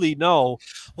possibly really know?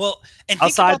 Well, and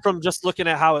aside from just looking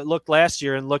at how it looked last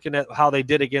year and looking at how they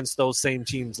did against those same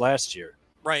teams last year.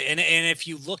 Right. And if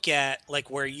you look at like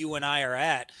where you and I are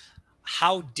at,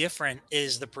 how different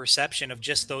is the perception of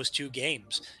just those 2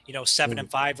 games,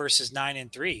 7-5 versus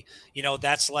 9-3,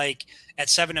 that's like at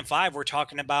 7-5, we're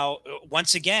talking about,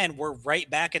 once again, we're right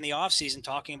back in the offseason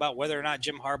talking about whether or not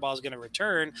Jim Harbaugh is going to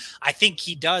return. I think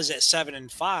he does at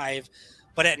 7-5,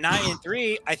 but at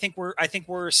 9-3, I think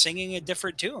we're singing a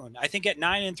different tune. I think at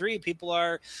 9-3, people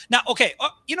are now, okay.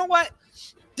 You know what?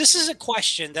 This is a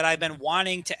question that I've been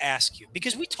wanting to ask you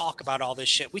because we talk about all this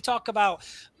shit. We talk about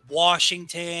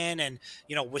Washington and,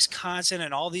 Wisconsin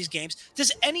and all these games.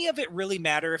 Does any of it really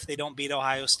matter if they don't beat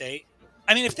Ohio State?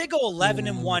 I mean, if they go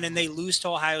 11-1 and they lose to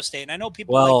Ohio State, and I know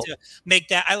people like to make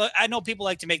that. I know people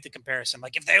like to make the comparison.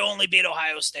 Like if they only beat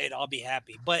Ohio State, I'll be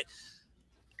happy. But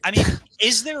I mean,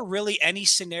 is there really any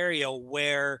scenario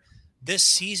where this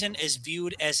season is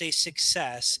viewed as a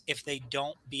success if they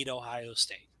don't beat Ohio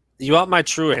State? You want my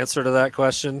true answer to that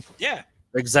question? Yeah.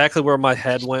 Exactly where my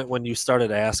head went when you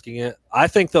started asking it. I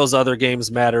think those other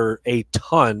games matter a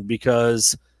ton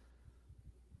because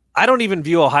I don't even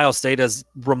view Ohio State as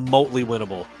remotely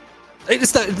winnable.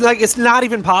 It's not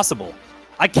even possible.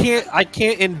 I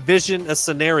can't envision a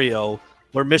scenario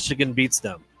where Michigan beats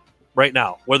them right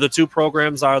now, where the 2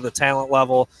 programs are, the talent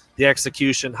level, the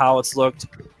execution, how it's looked,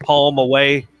 home,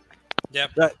 away.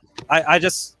 Yep.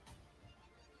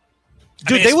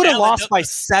 Dude, they would have lost by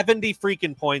 70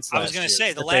 freaking points. I was going to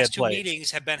say the last 2 meetings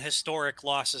have been historic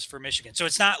losses for Michigan. So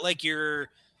it's not like you're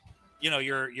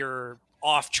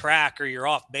off track or you're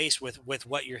off base with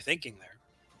what you're thinking there.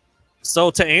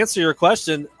 So to answer your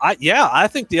question, I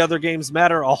think the other games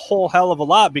matter a whole hell of a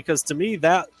lot because to me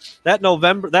that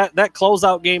November that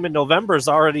closeout game in November is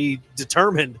already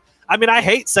determined. I mean, I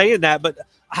hate saying that, but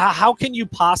how can you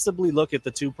possibly look at the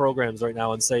 2 programs right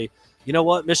now and say, you know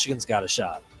what, Michigan's got a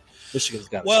shot? Michigan's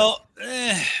got.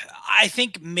 I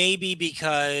think maybe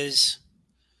because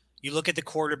you look at the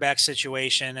quarterback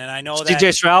situation, and I know that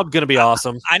DJ Stroud going to be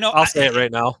awesome. I know. I'll say it right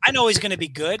now. I know he's going to be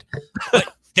good,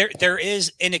 but there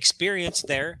is inexperience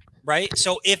there, right?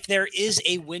 So if there is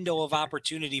a window of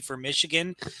opportunity for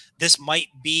Michigan, this might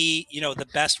be the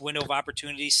best window of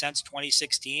opportunity since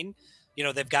 2016.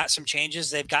 They've got some changes,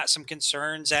 they've got some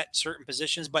concerns at certain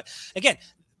positions, but again,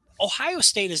 Ohio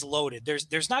State is loaded.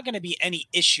 There's not going to be any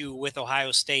issue with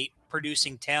Ohio State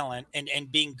producing talent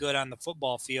and being good on the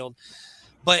football field.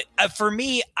 But for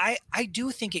me, I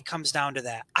do think it comes down to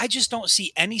that. I just don't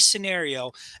see any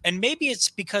scenario. And maybe it's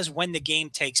because when the game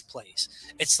takes place,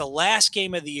 it's the last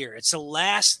game of the year. It's the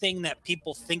last thing that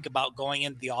people think about going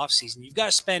into the offseason. You've got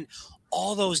to spend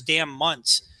all those damn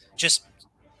months just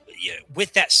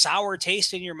with that sour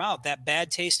taste in your mouth, that bad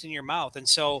taste in your mouth. And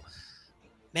so,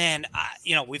 man,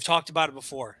 we've talked about it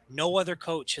before. No other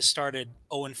coach has started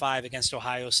 0-5 against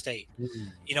Ohio State.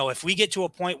 Mm-hmm. If we get to a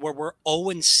point where we're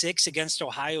 0-6 against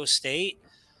Ohio State,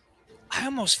 I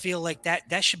almost feel like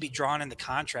that should be drawn in the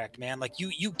contract, man. Like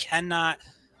you cannot.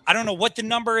 I don't know what the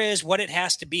number is, what it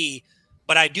has to be,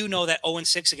 but I do know that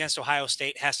 0-6 against Ohio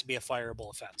State has to be a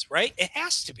fireable offense, right? It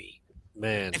has to be.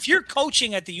 Man, if you're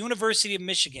coaching at the University of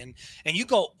Michigan and you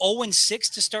go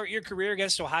 0-6 to start your career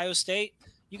against Ohio State,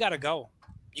 you got to go.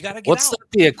 You got to get What's out.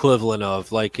 the equivalent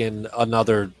of like in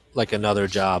another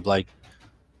job? Like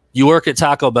you work at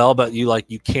Taco Bell, but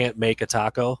you can't make a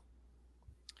taco.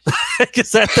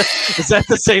 Is that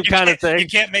the same kind of thing? You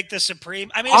can't make the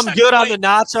supreme. I mean, I'm good on the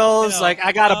nachos.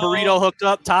 I got a burrito hooked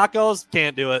up. Tacos,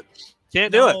 can't do it.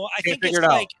 Can't do it. I think it's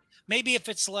like maybe if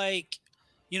it's like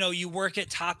you work at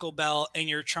Taco Bell and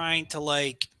you're trying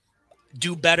to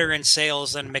do better in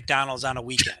sales than McDonald's on a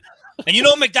weekend. And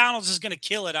McDonald's is going to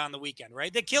kill it on the weekend,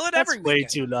 right? They kill it every weekend. Way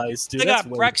too nice, dude. They got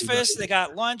breakfast, they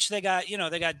got lunch, they got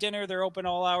dinner. They're open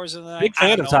all hours of the night. Big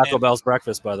fan of Taco Bell's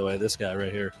breakfast, by the way. This guy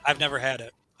right here. I've never had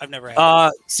it.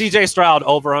 CJ Stroud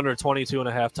over under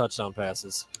 22.5 touchdown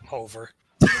passes. Over.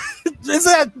 Is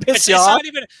that piss you off?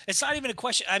 It's not even a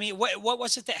question. I mean, what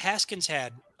was it that Haskins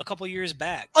had a couple years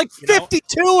back? Like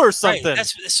 52 or something. Right.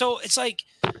 So it's like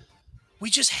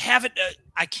we just haven't.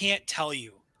 I can't tell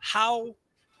you how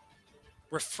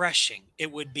refreshing it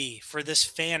would be for this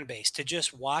fan base to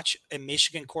just watch a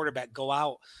Michigan quarterback go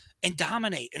out and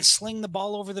dominate and sling the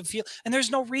ball over the field. And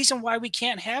there's no reason why we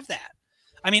can't have that.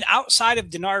 I mean, outside of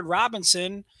Denard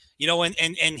Robinson,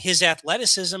 and his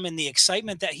athleticism and the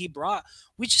excitement that he brought.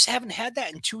 We just haven't had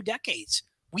that in 2 decades.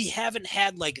 We haven't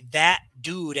had like that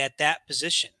dude at that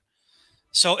position.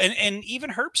 So, and even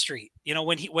Herb Street,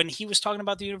 when he was talking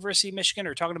about the University of Michigan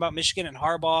or talking about Michigan and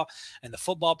Harbaugh and the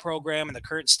football program and the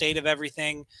current state of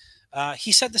everything,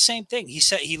 he said the same thing. He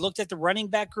said he looked at the running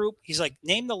back group. He's like,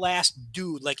 name the last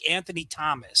dude like Anthony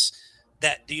Thomas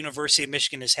that the University of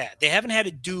Michigan has had. They haven't had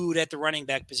a dude at the running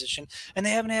back position, and they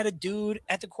haven't had a dude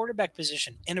at the quarterback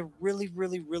position in a really,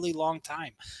 really, really long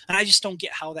time. And I just don't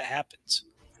get how that happens.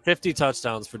 50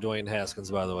 touchdowns for Dwayne Haskins,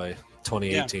 by the way,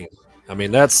 2018. Yeah. I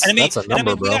mean, that's a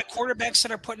number, bro. We got quarterbacks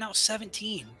that are putting out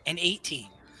 17 and 18.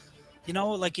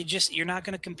 You're not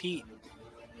going to compete.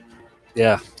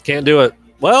 Yeah, can't do it.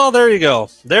 Well, there you go.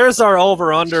 There's our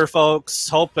over-under, folks.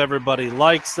 Hope everybody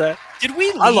likes that. Did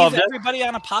we leave everybody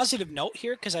on a positive note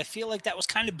here? Because I feel like that was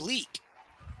kind of bleak.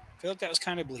 I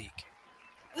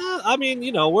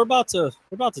mean, we're about to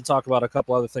talk about a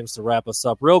couple other things to wrap us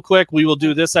up real quick. We will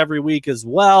do this every week as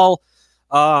well.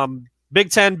 Big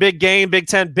Ten, big game. Big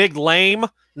Ten, big lame.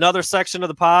 Another section of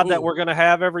the pod that we're going to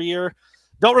have every year.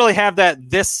 Don't really have that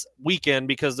this weekend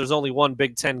because there's only one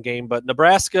Big Ten game, but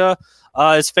Nebraska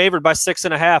is favored by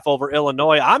 6.5 over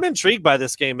Illinois. I'm intrigued by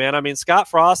this game, man. I mean, Scott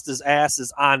Frost's ass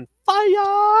is on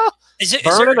fire.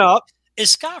 Burning up.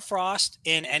 Is Scott Frost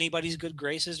in anybody's good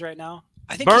graces right now?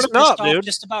 I think burning he's pissed off dude.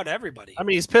 Just about everybody. I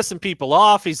mean, he's pissing people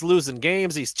off. He's losing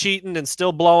games. He's cheating and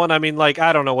still blowing. I mean,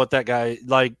 I don't know what that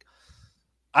guguy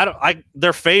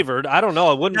they're favored. I don't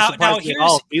know. It wouldn't surprise me at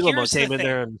all if Bielema came in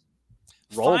there and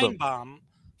rolled him.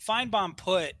 Finebaum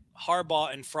put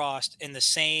Harbaugh and Frost in the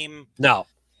same. No,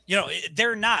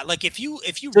 they're not. Like if you.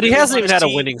 But really he hasn't even had a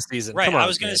winning season. Right. Come on, I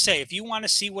was going to say, if you want to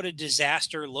see what a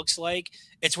disaster looks like,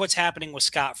 it's what's happening with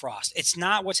Scott Frost. It's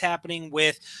not what's happening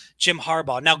with Jim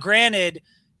Harbaugh. Now, granted,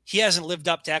 he hasn't lived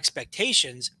up to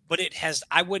expectations, but it has.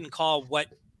 I wouldn't call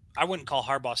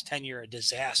Harbaugh's tenure a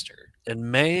disaster.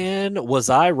 And man, was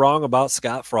I wrong about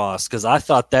Scott Frost because I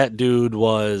thought that dude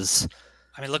was.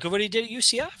 I mean, look at what he did at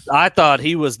UCF. I thought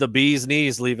he was the bee's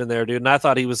knees leaving there, dude, and I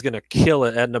thought he was going to kill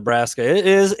it at Nebraska.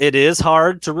 It is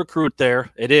hard to recruit there.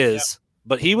 It is,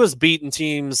 but he was beating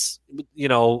teams,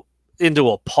 into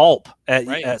a pulp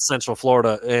at Central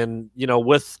Florida, and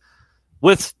with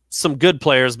some good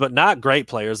players, but not great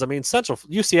players. I mean,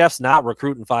 UCF's not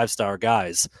recruiting 5-star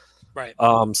guys. Right.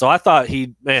 So I thought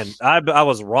I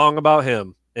was wrong about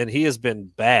him, and he has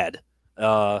been bad.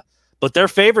 But they're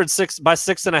favored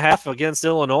 6.5 against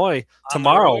Illinois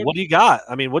tomorrow. What do you got?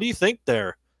 I mean, what do you think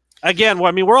there? Again,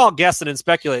 we're all guessing and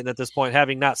speculating at this point,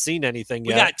 having not seen anything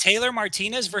yet. We got Taylor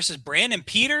Martinez versus Brandon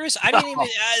Peters. I didn't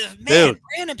dude.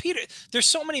 Brandon Peters. There's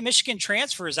so many Michigan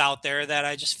transfers out there that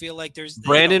I just feel like there's.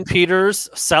 Brandon Peters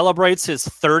celebrates his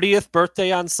 30th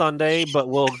birthday on Sunday, but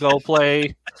will go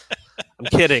play. I'm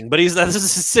kidding, but this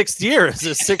is his 6th year. It's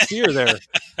his 6th year there.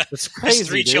 It's crazy. His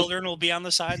 3 dude. children will be on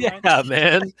the sideline. Yeah,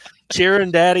 man,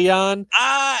 cheering daddy on.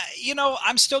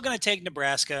 I'm still going to take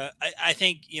Nebraska. I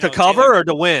think to cover or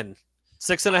to win.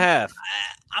 6.5.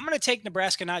 I'm going to take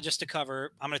Nebraska not just to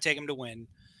cover. I'm going to take them to win.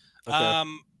 Okay. I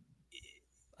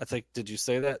think. Did you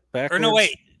say that backwards? Or no,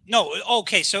 wait, no.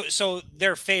 Okay, so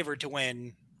they're favored to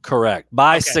win. Correct.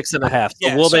 By 6.5.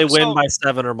 So will they win by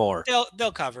 7 or more?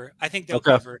 They'll cover. I think they'll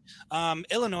cover.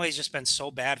 Illinois has just been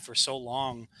so bad for so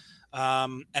long.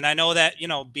 And I know that,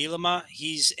 Bielema,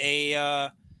 he's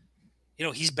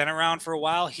he's been around for a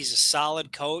while. He's a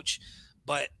solid coach,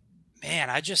 but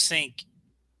man, I just think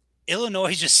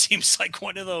Illinois just seems like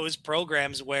one of those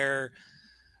programs where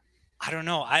I don't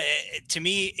know. To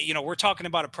me, we're talking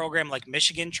about a program like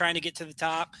Michigan trying to get to the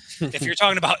top. If you're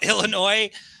talking about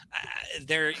Illinois,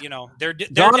 they're down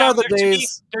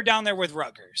there with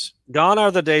Rutgers. Gone are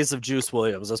the days of Juice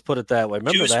Williams. Let's put it that way.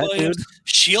 Remember Juice Williams, dude?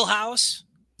 Shieldhouse.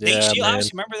 Yeah,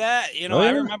 Shieldhouse, remember that?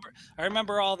 I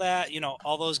remember all that,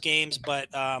 all those games, but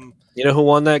you know who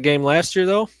won that game last year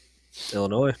though?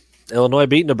 Illinois. Illinois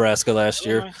beat Nebraska last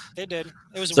year. They did.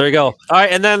 It was. So there you go. All right,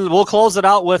 and then we'll close it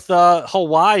out with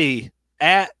Hawaii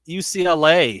at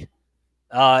UCLA.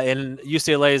 And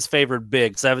UCLA is favored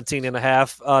big,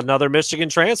 17.5. Another Michigan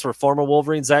transfer, former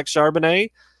Wolverine Zach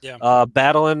Charbonnet. Yeah.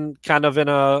 Battling kind of in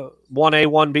a 1A,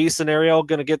 1B scenario.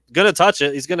 Gonna touch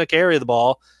it. He's gonna carry the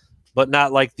ball, but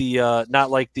not like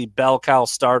the bell cow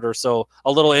starter. So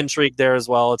a little intrigue there as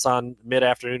well. It's on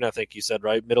mid-afternoon, I think you said,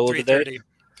 right? Middle of the day.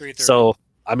 3:30. So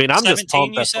I mean, I'm just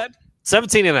pumped. You said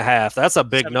 17.5. That's a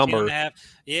big number.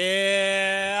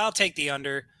 Yeah, I'll take the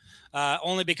under.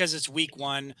 Only because it's week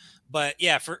 1. But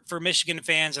yeah, for Michigan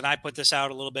fans, and I put this out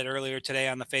a little bit earlier today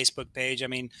on the Facebook page. I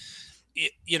mean,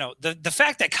 the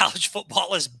fact that college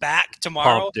football is back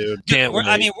tomorrow, Pump, dude. Can't wait.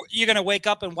 I mean, you're going to wake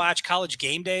up and watch College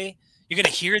Game Day. You're going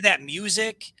to hear that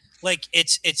music. Like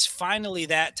it's finally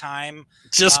that time.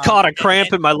 Just caught a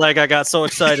cramp in my leg. I got so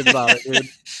excited about it, dude.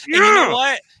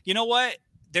 Yeah. You know what?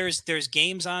 There's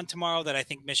games on tomorrow that I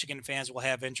think Michigan fans will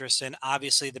have interest in.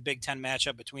 Obviously, the Big Ten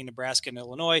matchup between Nebraska and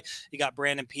Illinois. You got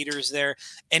Brandon Peters there.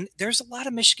 And there's a lot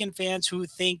of Michigan fans who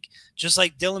think, just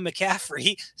like Dylan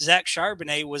McCaffrey, Zach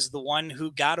Charbonnet was the one who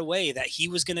got away, that he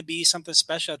was going to be something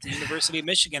special at the University of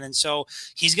Michigan. And so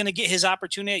he's going to get his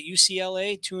opportunity at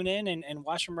UCLA. Tune in and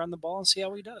watch him run the ball and see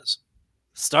how he does.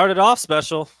 Started off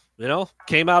special.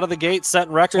 Came out of the gate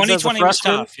setting records as a freshman. 2020 was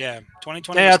tough, yeah.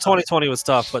 2020 yeah, was tough. 2020 was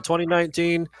tough, but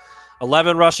 2019,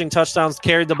 11 rushing touchdowns,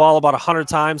 carried the ball about 100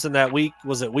 times in that week.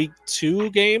 Was it week 2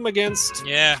 game against?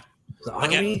 Yeah. The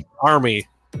Army?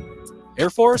 Air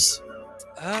Force?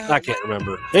 I can't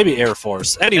remember. Maybe Air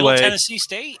Force. Anyway. Middle Tennessee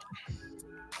State?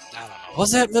 I don't know.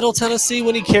 Was that Middle Tennessee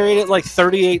when he carried it like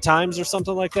 38 times or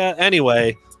something like that?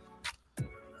 Anyway.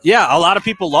 Yeah, a lot of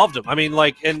people loved him. I mean,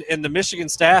 and the Michigan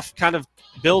staff kind of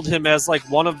billed him as like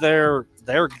one of their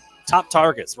top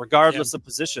targets, regardless of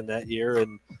position that year.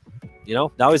 And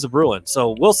now he's a Bruin,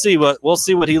 so we'll see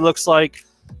what he looks like.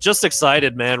 Just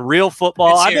excited, man. Real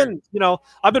football. I've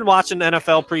been watching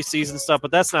NFL preseason stuff,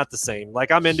 but that's not the same. Like,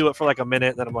 I'm into it for like a minute,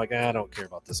 and then I'm like, I don't care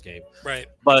about this game. Right.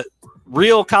 But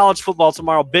real college football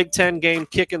tomorrow. Big Ten game,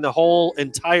 kicking the whole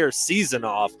entire season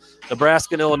off.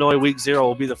 Nebraska and Illinois week 0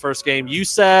 will be the first game. You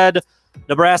said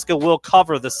Nebraska will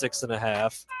cover the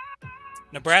 6.5.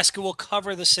 Nebraska will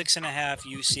cover the 6.5.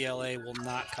 UCLA will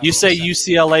not cover. You say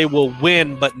UCLA will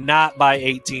win, but not by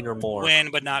 18 or more. Win,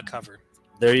 but not cover.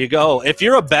 There you go. If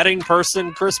you're a betting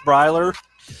person, Chris Bryler,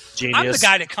 genius. I'm the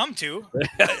guy to come to.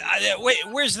 Wait,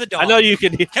 where's the dog? I know you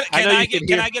can. Can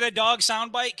I get a dog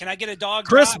soundbite? Can I get a dog?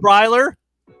 Chris drop? Bryler,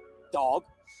 dog.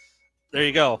 There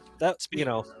you go. That's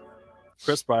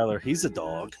Chris Bryler. He's a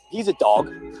dog. He's a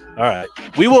dog. All right.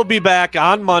 We will be back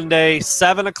on Monday,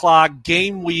 7:00,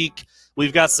 game week.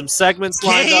 We've got some segments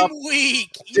lined up. Game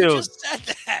week. You just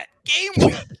said that. Game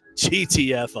week.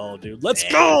 GTFO, dude. Let's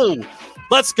go.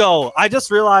 Let's go. I just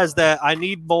realized that I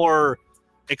need more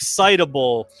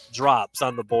excitable drops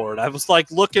on the board. I was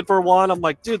like looking for one. I'm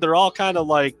like, dude, they're all kind of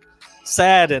like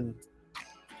sad and.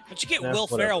 But you get Will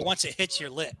Ferrell once it hits your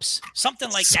lips. Something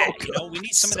like that. We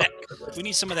need some of that. We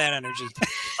need some of that energy.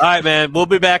 All right, man. We'll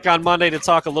be back on Monday to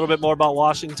talk a little bit more about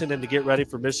Washington and to get ready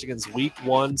for Michigan's week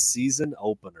 1 season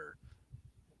opener.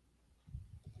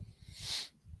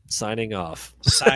 Signing off.